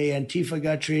the way Antifa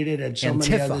got treated and so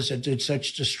many others that did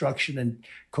such destruction and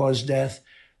caused death,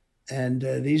 and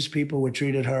these people were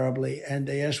treated horribly. And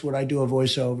they asked, would I do a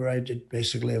voiceover? I did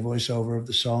basically a voiceover of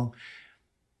the song.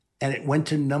 And it went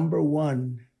to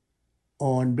 #1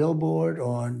 on Billboard,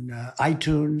 on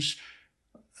iTunes.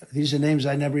 These are names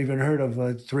I never even heard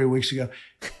of 3 weeks ago.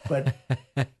 But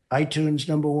iTunes,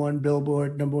 #1,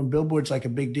 Billboard, #1. Billboard's like a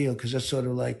big deal because that's sort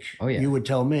of like you would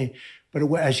tell me. But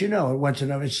as you know, it went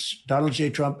to it's Donald J.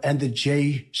 Trump and the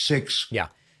J6. Yeah.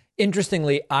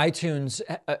 Interestingly, iTunes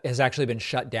has actually been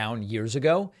shut down years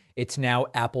ago. It's now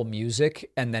Apple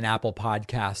Music and then Apple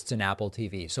Podcasts and Apple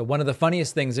TV. So one of the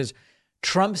funniest things is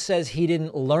Trump says he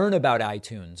didn't learn about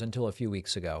iTunes until a few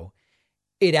weeks ago.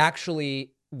 It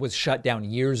actually was shut down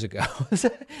years ago.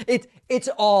 It's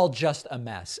all just a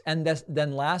mess. And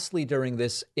then lastly, during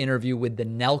this interview with the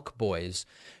Nelk boys,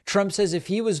 Trump says if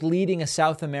he was leading a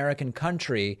South American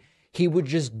country, he would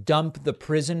just dump the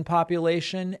prison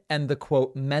population and the,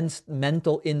 quote,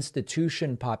 mental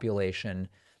institution population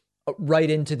right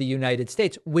into the United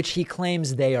States, which he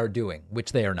claims they are doing,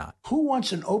 which they are not. Who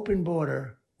wants an open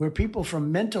border where people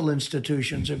from mental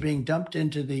institutions are being dumped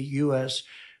into the U.S.,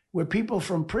 where people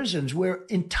from prisons, where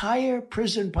entire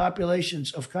prison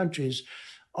populations of countries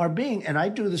are being, and I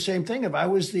do the same thing. If I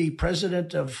was the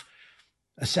president of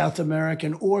a South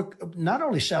American, or not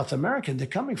only South American, they're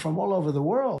coming from all over the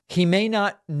world. He may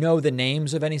not know the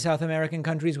names of any South American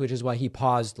countries, which is why he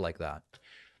paused like that.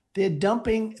 They're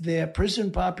dumping their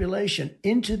prison population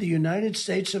into the United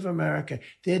States of America.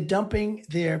 They're dumping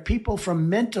their people from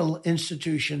mental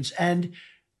institutions and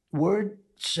words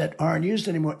that aren't used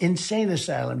anymore. Insane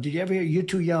asylum. Did you ever hear? You're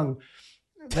too young.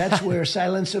 That's where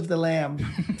Silence of the Lamb.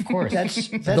 Of course. That's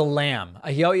the Lamb.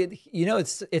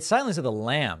 It's Silence of the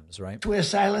Lambs, right? Where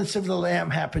Silence of the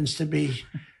Lamb happens to be,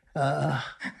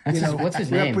 what's his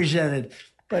name? Represented.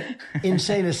 But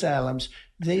insane asylums.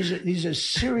 These are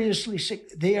seriously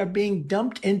sick. They are being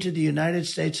dumped into the United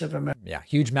States of America. Yeah,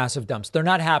 huge, massive dumps. They're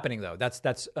not happening, though.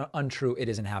 That's untrue. It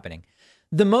isn't happening.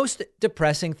 The most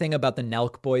depressing thing about the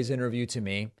Nelk boys interview to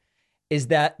me is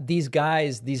that these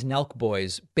guys, these Nelk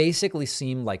boys, basically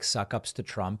seem like suck-ups to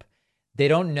Trump. They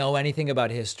don't know anything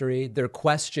about history. Their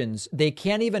questions, they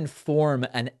can't even form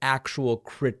an actual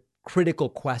critical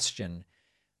question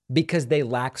because they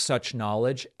lack such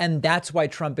knowledge. And that's why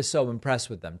Trump is so impressed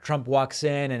with them. Trump walks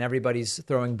in and everybody's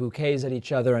throwing bouquets at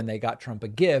each other and they got Trump a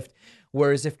gift.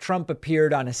 Whereas if Trump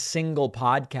appeared on a single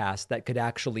podcast that could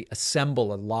actually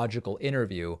assemble a logical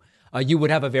interview, you would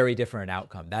have a very different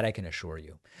outcome. That I can assure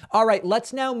you. All right,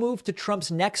 let's now move to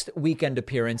Trump's next weekend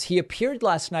appearance. He appeared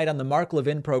last night on the Mark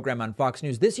Levin program on Fox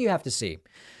News. This you have to see.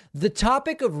 The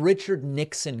topic of Richard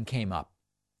Nixon came up,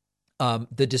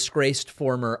 the disgraced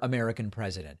former American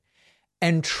president.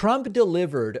 And Trump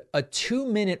delivered a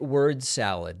 2-minute word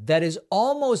salad that is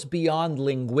almost beyond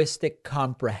linguistic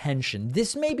comprehension.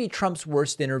 This may be Trump's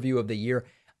worst interview of the year.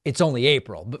 It's only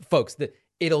April, but folks,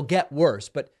 it'll get worse.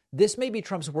 But this may be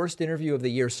Trump's worst interview of the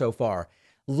year so far.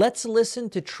 Let's listen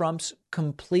to Trump's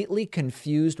completely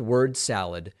confused word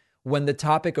salad when the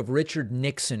topic of Richard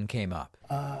Nixon came up.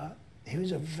 He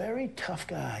was a very tough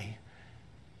guy.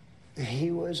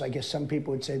 He was, I guess some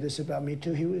people would say this about me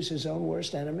too, he was his own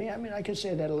worst enemy. I mean, I could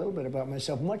say that a little bit about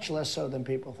myself, much less so than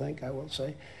people think, I will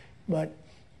say. But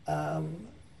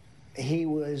he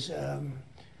was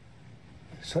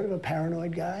sort of a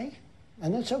paranoid guy.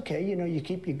 And that's okay. You know, you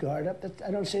keep your guard up.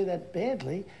 I don't say that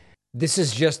badly. This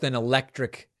is just an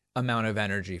electric amount of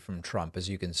energy from Trump, as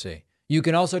you can see. You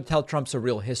can also tell Trump's a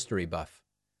real history buff.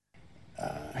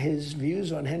 His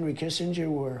views on Henry Kissinger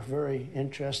were very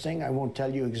interesting. I won't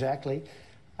tell you exactly.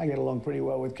 I get along pretty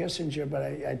well with Kissinger, but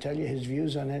I tell you his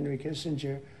views on Henry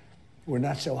Kissinger were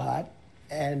not so hot.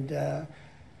 And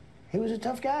he was a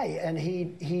tough guy. And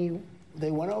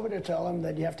they went over to tell him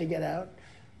that you have to get out.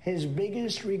 His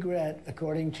biggest regret,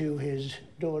 according to his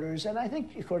daughters, and I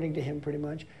think according to him pretty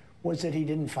much, was that he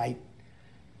didn't fight.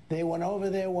 They went over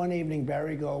there one evening.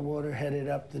 Barry Goldwater headed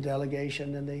up the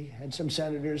delegation, and they had some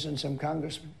senators and some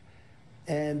congressmen.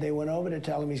 And they went over to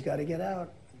tell him he's got to get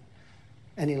out.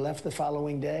 And he left the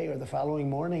following day or the following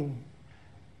morning.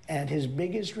 And his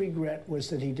biggest regret was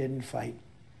that he didn't fight.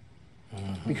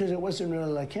 Because it wasn't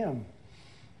really like him.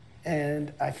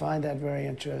 And I find that very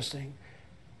interesting.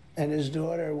 And his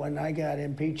daughter, when I got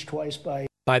impeached twice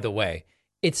By the way,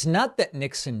 it's not that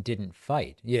Nixon didn't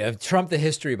fight. Yeah, Trump, the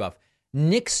history buff.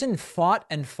 Nixon fought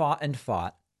and fought and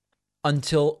fought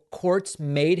until courts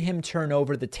made him turn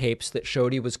over the tapes that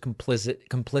showed he was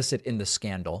complicit in the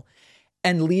scandal.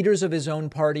 And leaders of his own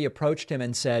party approached him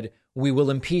and said, "We will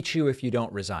impeach you if you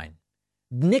don't resign."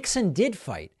 Nixon did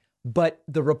fight, but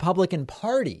the Republican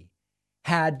Party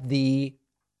had the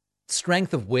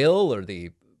strength of will or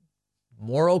the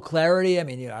moral clarity. I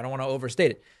mean, I don't want to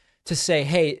overstate it, to say,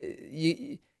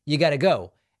 hey, you got to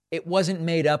go. It wasn't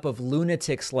made up of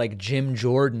lunatics like Jim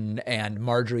Jordan and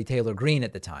Marjorie Taylor Greene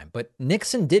at the time, but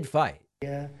Nixon did fight.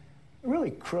 Yeah,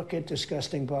 really crooked,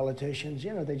 disgusting politicians.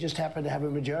 You know, they just happen to have a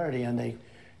majority, and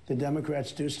the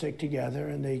Democrats do stick together,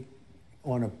 and they,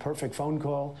 on a perfect phone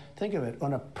call, think of it,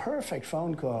 on a perfect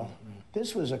phone call.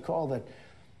 This was a call that,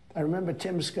 I remember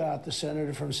Tim Scott, the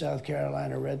senator from South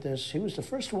Carolina, read this. He was the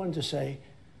first one to say,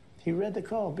 he read the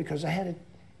call because I had it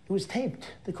was taped.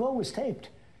 The call was taped.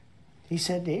 He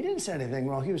said he didn't say anything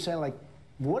wrong. He was saying, like,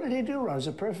 what did he do wrong? It was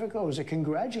a perfect call. It was a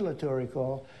congratulatory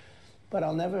call. But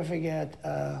I'll never forget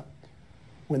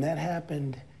when that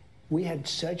happened, we had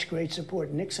such great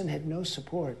support. Nixon had no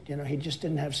support. You know, he just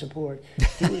didn't have support.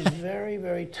 He was very,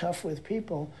 very tough with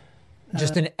people.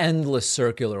 Just an endless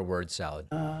circular word salad.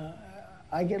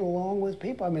 I get along with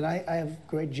people. I mean, I have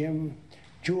great Jim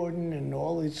Jordan and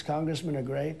all these congressmen are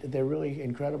great. They're really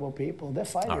incredible people. They're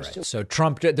fighters, all right, too. So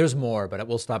Trump, there's more, but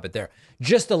we'll stop it there.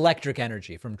 Just electric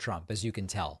energy from Trump, as you can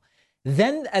tell.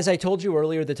 Then, as I told you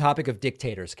earlier, the topic of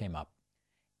dictators came up.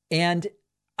 And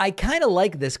I kind of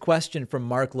like this question from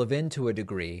Mark Levin to a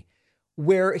degree,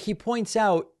 where he points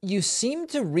out, you seem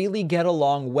to really get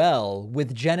along well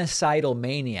with genocidal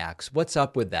maniacs. What's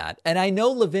up with that? And I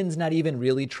know Levin's not even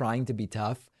really trying to be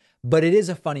tough, but it is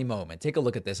a funny moment. Take a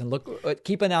look at this and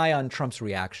keep an eye on Trump's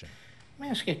reaction. Let me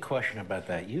ask you a question about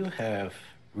that. You have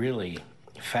really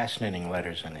fascinating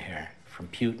letters in here from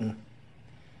Putin,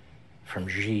 from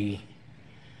Xi,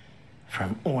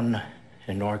 from Un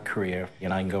in North Korea,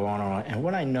 and I can go on and on. And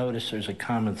what I notice, there's a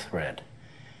common thread.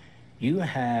 You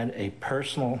had a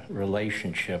personal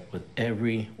relationship with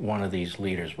every one of these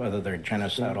leaders, whether they're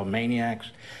genocidal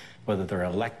maniacs, whether they're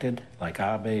elected, like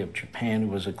Abe of Japan, who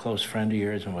was a close friend of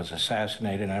yours and was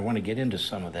assassinated. And I want to get into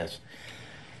some of this.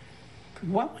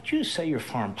 What would you say your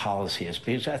foreign policy is?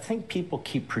 Because I think people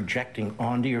keep projecting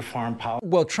onto your foreign policy.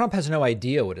 Well, Trump has no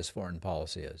idea what his foreign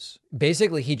policy is.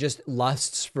 Basically, he just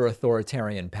lusts for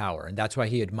authoritarian power, and that's why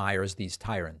he admires these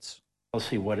tyrants.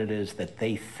 Policy, what it is that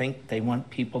they think they want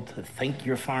people to think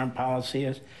your foreign policy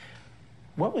is.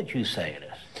 What would you say it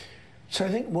is? So I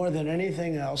think more than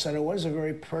anything else, and it was a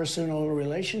very personal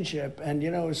relationship, and, you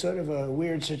know, it was sort of a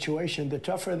weird situation. The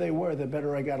tougher they were, the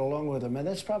better I got along with them. And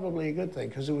that's probably a good thing,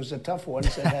 because it was the tough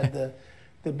ones that had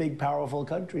the big, powerful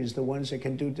countries, the ones that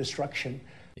can do destruction.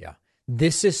 Yeah.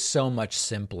 This is so much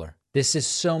simpler. This is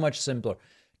so much simpler.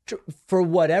 For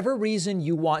whatever reason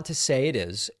you want to say it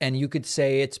is, and you could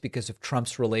say it's because of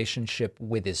Trump's relationship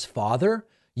with his father,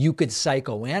 you could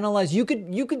psychoanalyze, you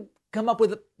could come up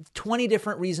with 20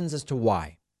 different reasons as to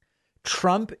why.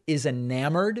 Trump is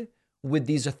enamored with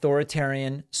these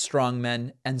authoritarian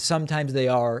strongmen, and sometimes they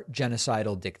are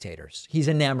genocidal dictators. He's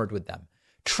enamored with them.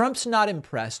 Trump's not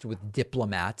impressed with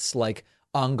diplomats like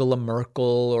Angela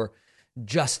Merkel or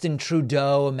Justin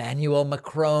Trudeau, Emmanuel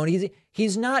Macron.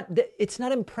 He's not, it's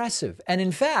not impressive. And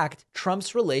in fact,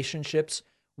 Trump's relationships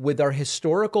with our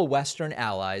historical Western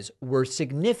allies were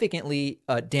significantly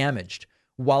damaged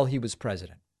while he was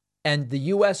president. And the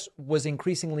U.S. was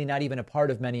increasingly not even a part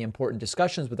of many important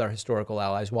discussions with our historical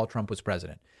allies while Trump was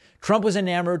president. Trump was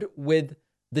enamored with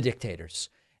the dictators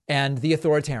and the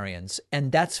authoritarians.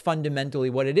 And that's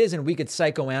fundamentally what it is. And we could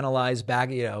psychoanalyze back,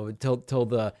 till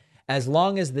the, as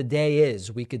long as the day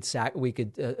is, we could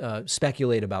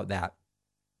speculate about that.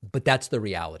 But that's the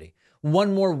reality.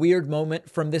 One more weird moment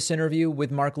from this interview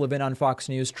with Mark Levin on Fox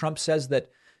News. Trump says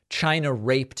that China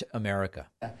raped America.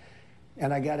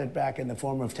 And I got it back in the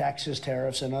form of taxes,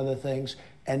 tariffs, and other things,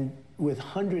 and with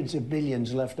hundreds of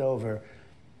billions left over.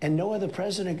 And no other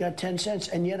president got 10 cents,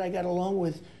 and yet I got along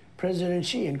with President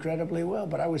Xi incredibly well.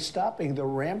 But I was stopping the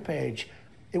rampage.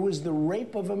 It was the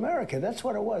rape of America. That's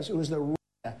what it was. It was the...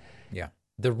 Yeah.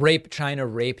 The rape, China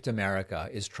raped America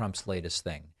is Trump's latest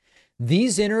thing.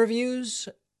 These interviews,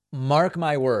 mark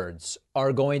my words,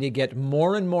 are going to get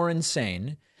more and more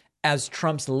insane as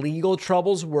Trump's legal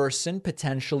troubles worsen,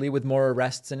 potentially with more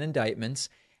arrests and indictments.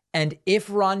 And if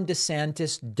Ron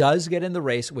DeSantis does get in the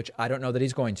race, which I don't know that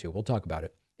he's going to, we'll talk about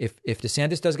it. If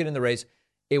DeSantis does get in the race,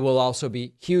 it will also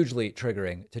be hugely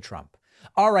triggering to Trump.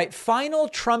 All right, final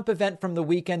Trump event from the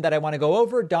weekend that I want to go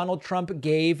over. Donald Trump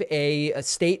gave a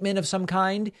statement of some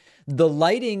kind. The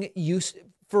lighting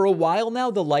for a while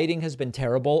now, the lighting has been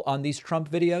terrible on these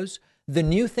Trump videos. The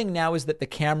new thing now is that the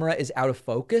camera is out of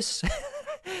focus.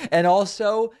 And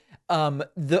also,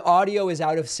 the audio is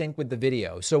out of sync with the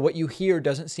video. So what you hear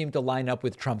doesn't seem to line up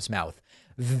with Trump's mouth.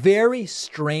 Very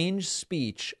strange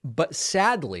speech, but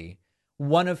sadly,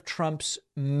 one of Trump's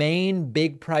main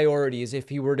big priorities, if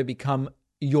he were to become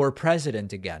your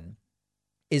president again,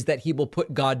 is that he will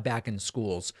put God back in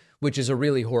schools, which is a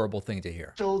really horrible thing to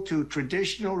hear. To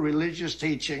traditional religious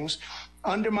teachings,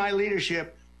 under my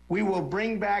leadership, we will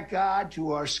bring back God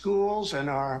to our schools and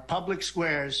our public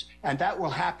squares, and that will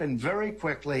happen very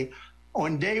quickly.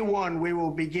 On day one, we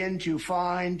will begin to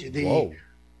find the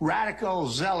radical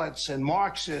zealots and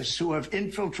Marxists who have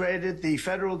infiltrated the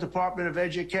Federal Department of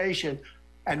Education,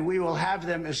 and we will have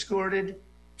them escorted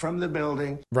from the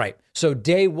building. Right. So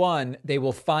day one, they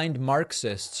will find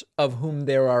Marxists, of whom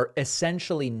there are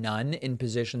essentially none in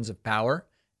positions of power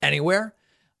anywhere,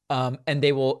 and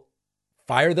they will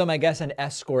fire them, I guess, and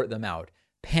escort them out,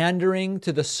 pandering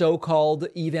to the so-called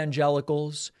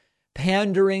evangelicals,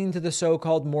 pandering to the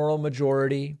so-called moral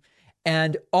majority.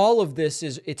 And all of this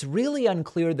it's really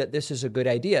unclear that this is a good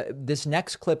idea. This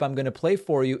next clip I'm going to play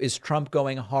for you is Trump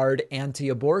going hard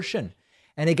anti-abortion.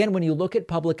 And again, when you look at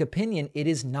public opinion, it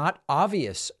is not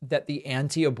obvious that the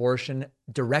anti-abortion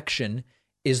direction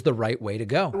is the right way to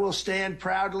go. I will stand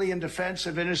proudly in defense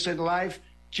of innocent life,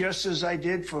 just as I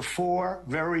did for 4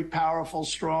 very powerful,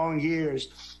 strong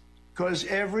years. Because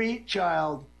every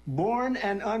child, born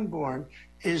and unborn,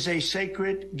 is a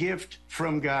sacred gift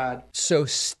from God. So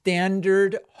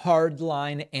standard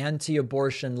hardline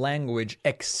anti-abortion language,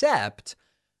 except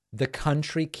the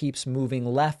country keeps moving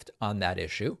left on that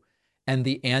issue. And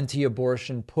the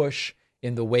anti-abortion push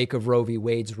in the wake of Roe v.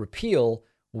 Wade's repeal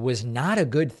was not a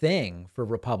good thing for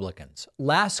Republicans.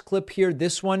 Last clip here,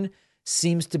 this one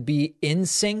seems to be in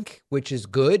sync, which is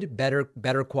good,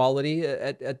 better quality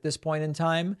at this point in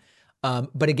time.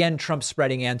 But again, Trump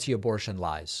spreading anti-abortion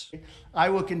lies. I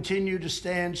will continue to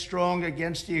stand strong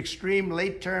against the extreme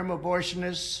late-term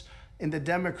abortionists in the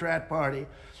Democrat Party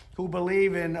who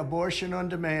believe in abortion on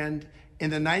demand in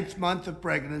the 9th month of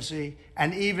pregnancy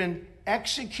and even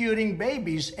executing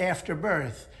babies after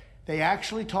birth. They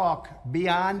actually talk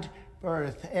beyond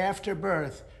birth, after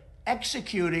birth,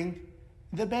 executing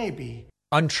the baby.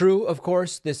 Untrue, of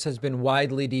course. This has been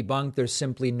widely debunked. There's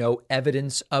simply no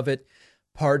evidence of it.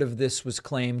 Part of this was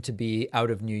claimed to be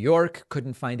out of New York.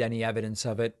 Couldn't find any evidence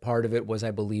of it. Part of it was, I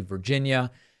believe,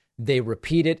 Virginia. They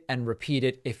repeat it and repeat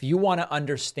it. If you want to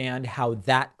understand how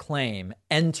that claim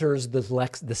enters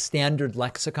the standard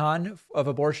lexicon of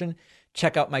abortion,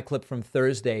 check out my clip from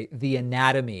Thursday, The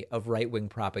Anatomy of Right-Wing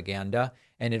Propaganda,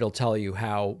 and it'll tell you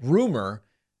how rumor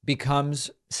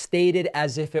becomes stated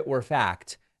as if it were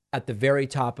fact at the very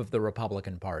top of the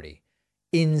Republican Party.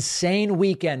 Insane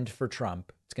weekend for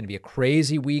Trump. It's going to be a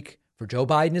crazy week for Joe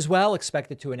Biden as well,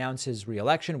 expected to announce his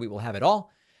reelection. We will have it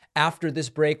all. After this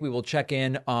break, we will check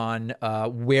in on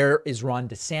where is Ron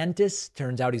DeSantis.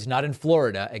 Turns out he's not in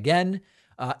Florida again,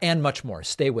 and much more.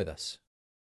 Stay with us.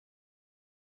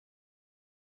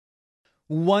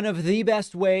 One of the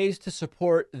best ways to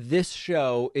support this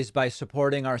show is by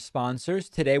supporting our sponsors.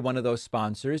 Today, one of those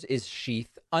sponsors is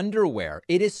Sheath Underwear.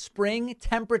 It is spring.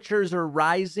 Temperatures are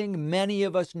rising. Many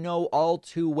of us know all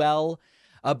too well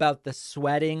about the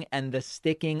sweating and the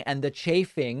sticking and the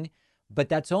chafing, but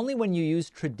that's only when you use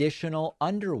traditional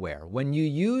underwear. When you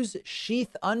use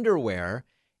Sheath Underwear,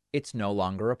 it's no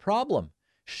longer a problem.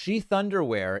 Sheath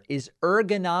Underwear is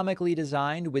ergonomically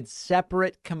designed with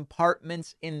separate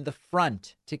compartments in the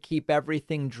front to keep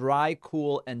everything dry,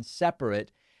 cool, and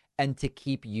separate, and to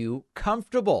keep you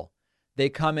comfortable. They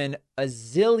come in a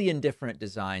zillion different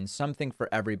designs, something for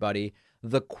everybody.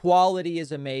 The quality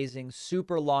is amazing,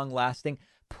 super long lasting.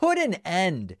 Put an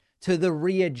end to the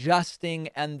readjusting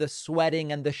and the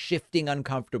sweating and the shifting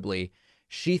uncomfortably.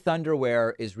 Sheath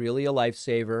Underwear is really a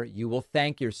lifesaver. You will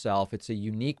thank yourself. It's a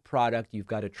unique product you've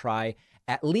got to try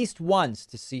at least once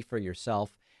to see for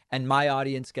yourself. And my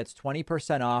audience gets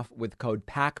 20% off with code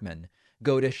PACMAN.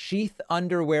 Go to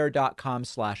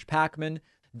sheathunderwear.com/PACMAN.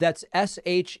 That's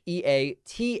SHEATH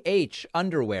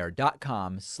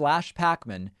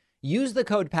underwear.com/PACMAN. Use the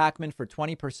code PACMAN for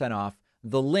 20% off.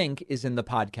 The link is in the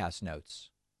podcast notes.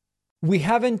 We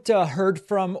haven't heard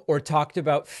from or talked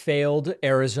about failed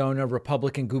Arizona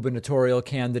Republican gubernatorial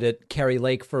candidate Kari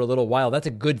Lake for a little while. That's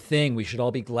a good thing. We should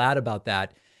all be glad about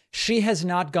that. She has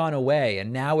not gone away.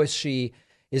 And now as she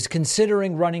is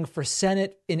considering running for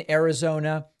Senate in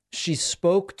Arizona, she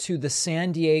spoke to the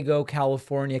San Diego,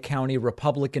 California County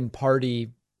Republican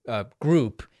Party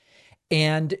group.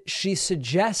 And she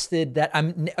suggested that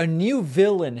a new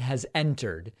villain has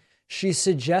entered. She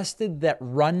suggested that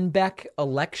Runbeck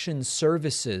Election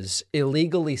Services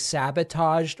illegally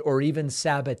sabotaged or even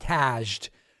sabotaged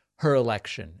her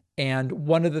election. And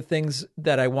one of the things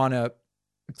that I want to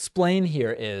explain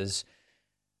here is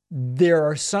there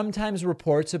are sometimes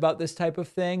reports about this type of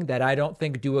thing that I don't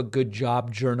think do a good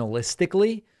job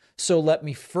journalistically. So let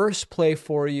me first play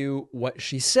for you what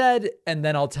she said, and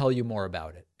then I'll tell you more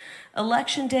about it.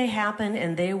 Election day happened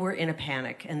and they were in a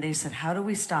panic and they said, how do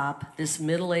we stop this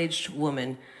middle-aged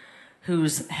woman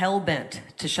who's hell-bent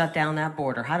to shut down that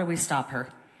border? How do we stop her?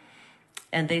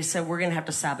 And they said, we're going to have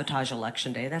to sabotage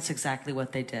election day. That's exactly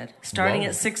what they did. Starting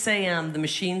at 6 a.m., the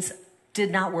machines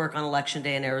did not work on election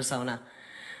day in Arizona.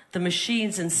 The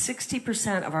machines in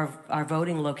 60% of our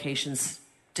voting locations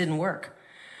didn't work.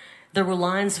 There were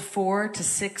lines of 4 to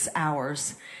 6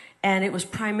 hours. And it was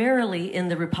primarily in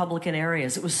the Republican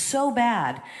areas. It was so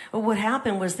bad. But what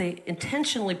happened was they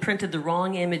intentionally printed the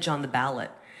wrong image on the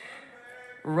ballot.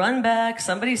 Run back.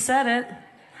 Somebody said it.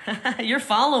 You're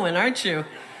following, aren't you?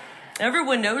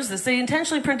 Everyone knows this. They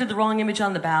intentionally printed the wrong image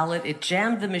on the ballot. It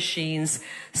jammed the machines.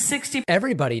 60%.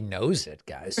 Everybody knows it,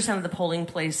 guys. Of the polling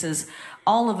places,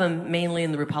 all of them mainly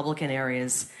in the Republican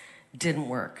areas, didn't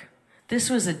work. This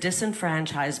was a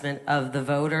disenfranchisement of the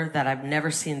voter that I've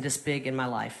never seen this big in my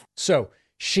life. So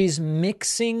she's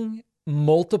mixing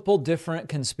multiple different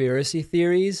conspiracy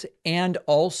theories and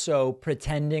also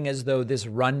pretending as though this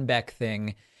Runbeck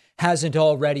thing hasn't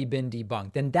already been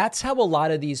debunked. And that's how a lot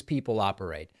of these people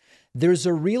operate. There's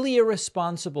a really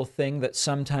irresponsible thing that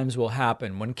sometimes will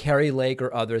happen when Kari Lake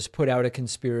or others put out a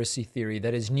conspiracy theory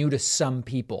that is new to some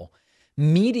people.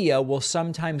 Media will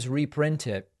sometimes reprint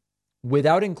it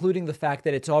without including the fact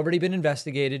that it's already been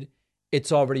investigated,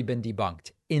 it's already been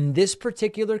debunked. In this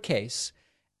particular case,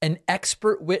 an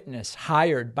expert witness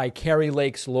hired by Kari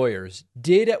Lake's lawyers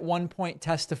did at one point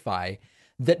testify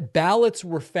that ballots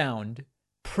were found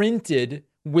printed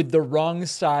with the wrong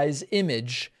size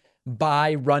image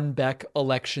by Runbeck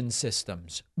Election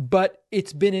Systems. But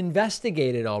it's been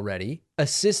investigated already.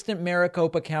 Assistant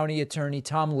Maricopa County Attorney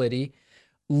Tom Liddy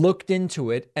looked into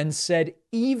it and said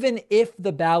even if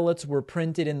the ballots were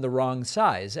printed in the wrong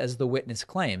size, as the witness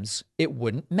claims, it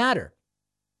wouldn't matter.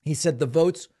 He said the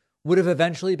votes would have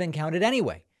eventually been counted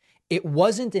anyway. It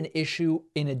wasn't an issue,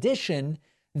 in addition,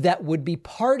 that would be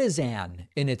partisan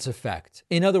in its effect.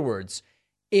 In other words,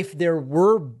 if there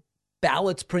were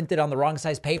ballots printed on the wrong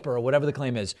size paper or whatever the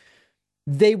claim is,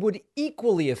 they would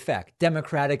equally affect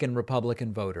Democratic and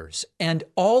Republican voters. And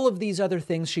all of these other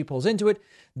things she pulls into it.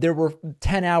 There were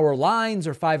 10-hour lines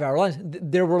or 5-hour lines.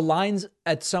 There were lines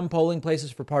at some polling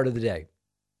places for part of the day.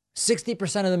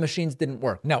 60% of the machines didn't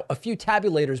work. Now, a few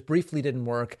tabulators briefly didn't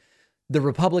work. The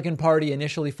Republican Party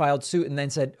initially filed suit and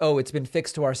then said, oh, it's been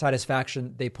fixed to our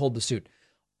satisfaction. They pulled the suit.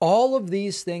 All of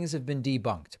these things have been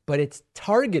debunked, but it's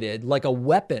targeted like a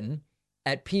weapon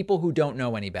at people who don't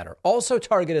know any better. Also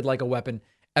targeted like a weapon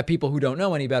at people who don't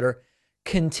know any better.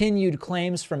 Continued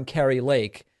claims from Kari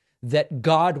Lake that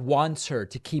God wants her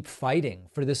to keep fighting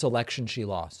for this election she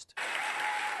lost.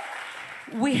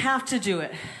 We have to do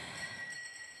it.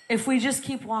 If we just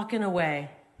keep walking away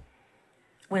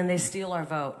when they steal our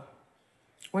vote,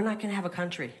 we're not going to have a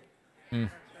country.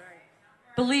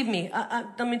 Believe me,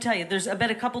 let me tell you, I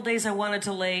bet a couple days I wanted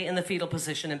to lay in the fetal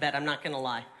position in bed. I'm not going to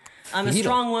lie. I'm a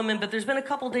strong woman, but there's been a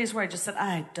couple days where I just said,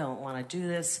 I don't want to do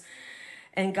this.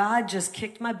 And God just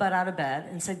kicked my butt out of bed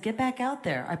and said, get back out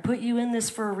there. I put you in this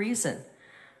for a reason.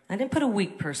 I didn't put a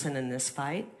weak person in this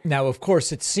fight. Now, of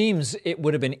course, it seems it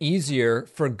would have been easier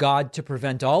for God to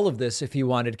prevent all of this if he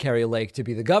wanted Kari Lake to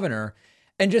be the governor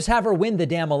and just have her win the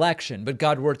damn election. But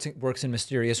God works in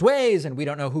mysterious ways, and we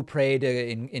don't know who prayed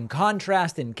in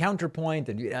contrast, in counterpoint,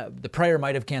 and the prayer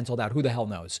might have canceled out. Who the hell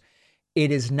knows?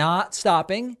 It is not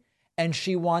stopping, and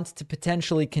she wants to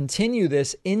potentially continue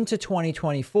this into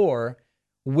 2024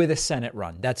 with a Senate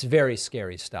run. That's very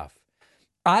scary stuff.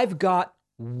 I've got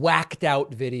whacked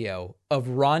out video of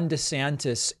Ron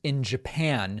DeSantis in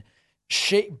Japan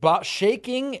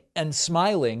shaking and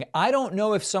smiling. I don't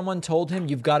know if someone told him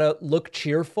you've got to look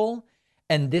cheerful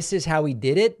and this is how he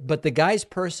did it, but the guy's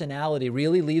personality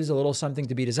really leaves a little something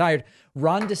to be desired.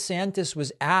 Ron DeSantis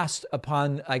was asked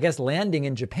upon, I guess, landing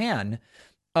in Japan,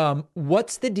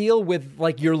 what's the deal with,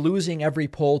 like, you're losing every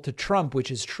poll to Trump,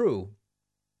 which is true.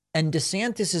 And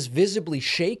DeSantis is visibly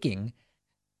shaking,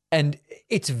 and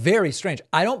it's very strange.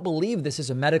 I don't believe this is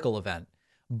a medical event,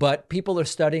 but people are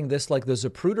studying this like the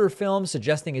Zapruder film,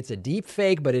 suggesting it's a deep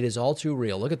fake, but it is all too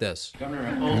real. Look at this.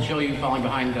 Governor, polls show you falling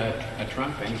behind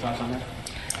Trump. Any thoughts on that?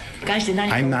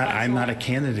 I'm not a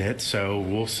candidate, so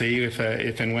we'll see if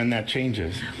and when that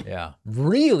changes. Yeah,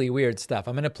 really weird stuff.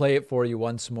 I'm going to play it for you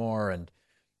once more, and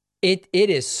it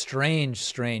is strange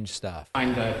stuff.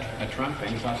 Behind Trump.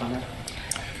 Any thoughts on that?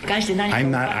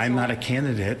 I'm not a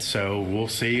candidate, so we'll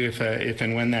see if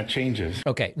and when that changes.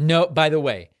 Okay. No, by the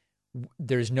way,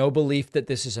 there's no belief that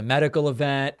this is a medical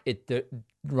event.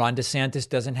 Ron DeSantis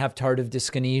doesn't have tardive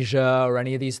dyskinesia or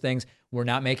any of these things. We're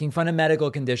not making fun of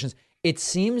medical conditions. It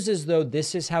seems as though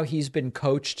this is how he's been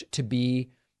coached to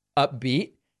be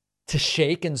upbeat, to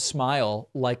shake and smile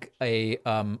like a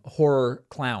horror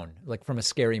clown, like from a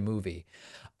scary movie.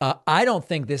 I don't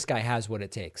think this guy has what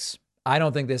it takes.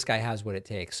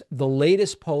 The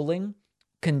latest polling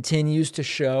continues to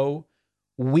show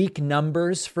weak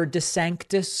numbers for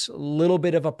DeSantis, a little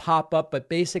bit of a pop-up, but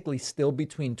basically still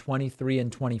between 23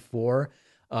 and 24.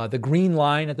 The green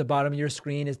line at the bottom of your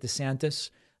screen is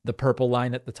DeSantis. The purple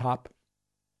line at the top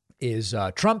is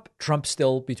Trump. Trump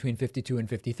still between 52 and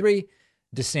 53.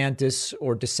 DeSantis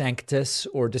or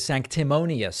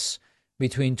DeSanctimonious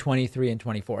between 23 and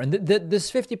 24. And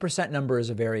this 50% number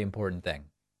is a very important thing.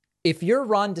 If you're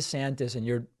Ron DeSantis and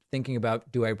you're thinking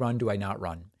about, do I run, do I not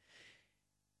run?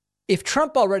 If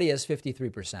Trump already has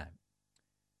 53%,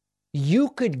 you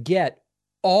could get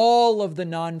all of the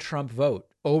non-Trump vote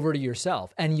over to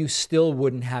yourself and you still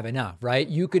wouldn't have enough, right?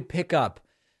 You could pick up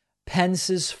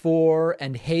Pence's 4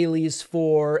 and Haley's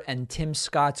 4 and Tim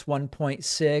Scott's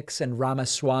 1.6 and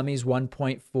Ramaswamy's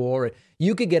 1.4.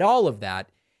 You could get all of that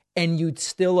and you'd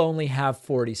still only have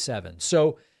 47.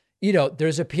 So,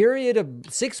 there's a period of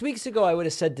 6 weeks ago, I would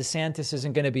have said DeSantis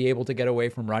isn't going to be able to get away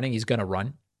from running. He's going to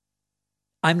run.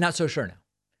 I'm not so sure now.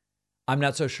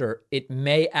 It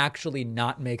may actually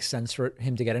not make sense for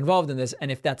him to get involved in this. And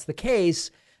if that's the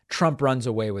case, Trump runs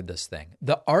away with this thing.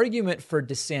 The argument for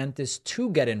DeSantis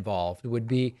to get involved would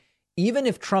be, even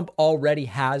if Trump already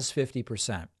has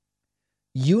 50%,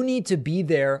 you need to be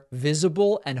there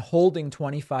visible and holding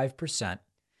 25%.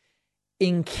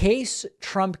 In case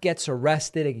Trump gets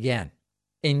arrested again,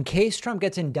 in case Trump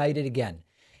gets indicted again,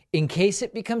 in case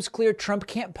it becomes clear Trump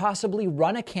can't possibly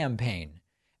run a campaign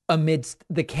amidst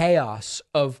the chaos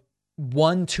of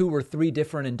 1, 2, or 3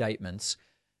 different indictments,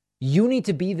 you need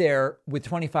to be there with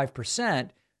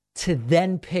 25% to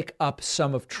then pick up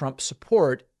some of Trump's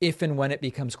support if and when it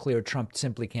becomes clear Trump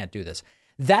simply can't do this.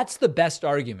 That's the best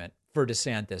argument for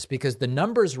DeSantis, because the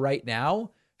numbers right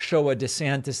now show a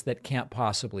DeSantis that can't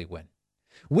possibly win.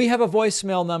 We have a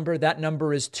voicemail number. That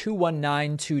number is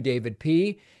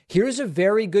 219-2-DAVID-P. Here's a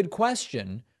very good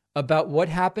question about what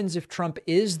happens if Trump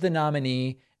is the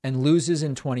nominee and loses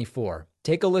in 24.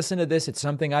 Take a listen to this. It's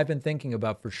something I've been thinking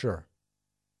about for sure.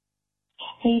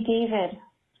 Hey, David,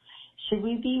 should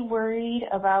we be worried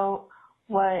about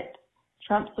what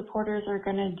Trump supporters are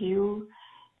going to do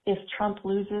if Trump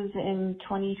loses in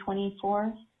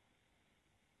 2024?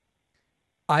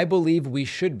 I believe we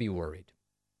should be worried.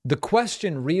 The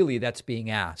question really that's being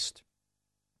asked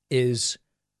is,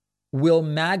 will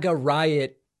MAGA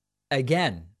riot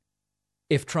again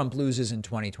if Trump loses in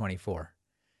 2024?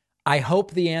 I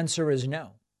hope the answer is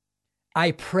no.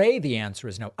 I pray the answer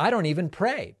is no. I don't even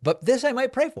pray, but this I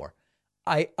might pray for.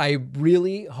 I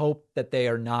really hope that they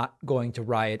are not going to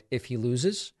riot if he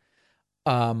loses.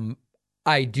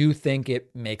 I do think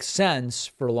it makes sense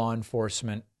for law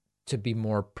enforcement to be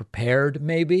more prepared,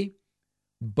 maybe.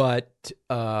 But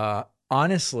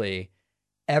honestly,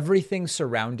 everything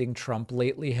surrounding Trump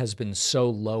lately has been so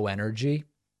low energy.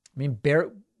 I mean,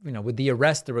 with the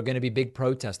arrest, there were going to be big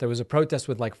protests. There was a protest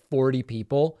with like 40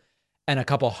 people and a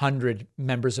couple hundred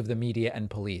members of the media and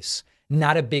police.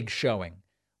 Not a big showing.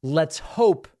 Let's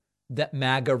hope that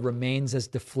MAGA remains as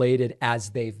deflated as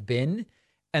they've been,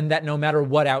 and that no matter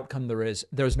what outcome there is,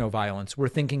 there's no violence. We're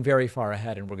thinking very far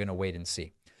ahead, and we're going to wait and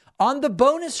see. On the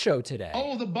bonus show today.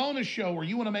 Oh, the bonus show where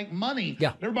you want to make money.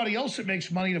 Yeah. Everybody else that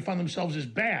makes money to fund themselves is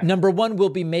bad. Number one, we'll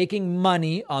be making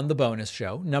money on the bonus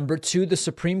show. Number two, the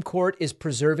Supreme Court is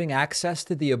preserving access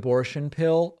to the abortion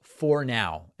pill for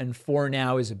now. And for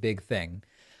now is a big thing.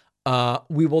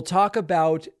 We will talk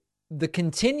about the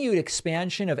continued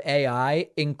expansion of AI,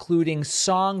 including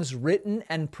songs written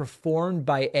and performed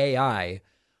by AI.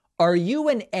 Are you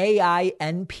an AI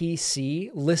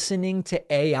NPC listening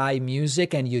to AI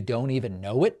music and you don't even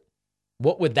know it?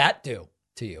 What would that do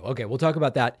to you? Okay, we'll talk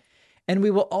about that. And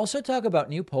we will also talk about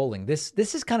new polling. This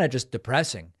is kind of just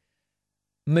depressing.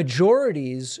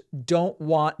 Majorities don't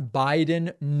want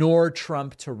Biden nor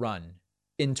Trump to run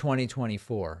in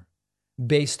 2024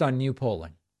 based on new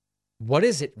polling. What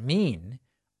does it mean?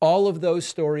 All of those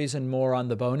stories and more on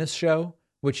the bonus show,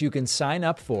 which you can sign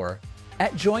up for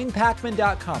at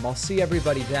joinpacman.com. I'll see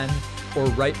everybody then or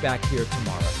right back here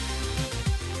tomorrow.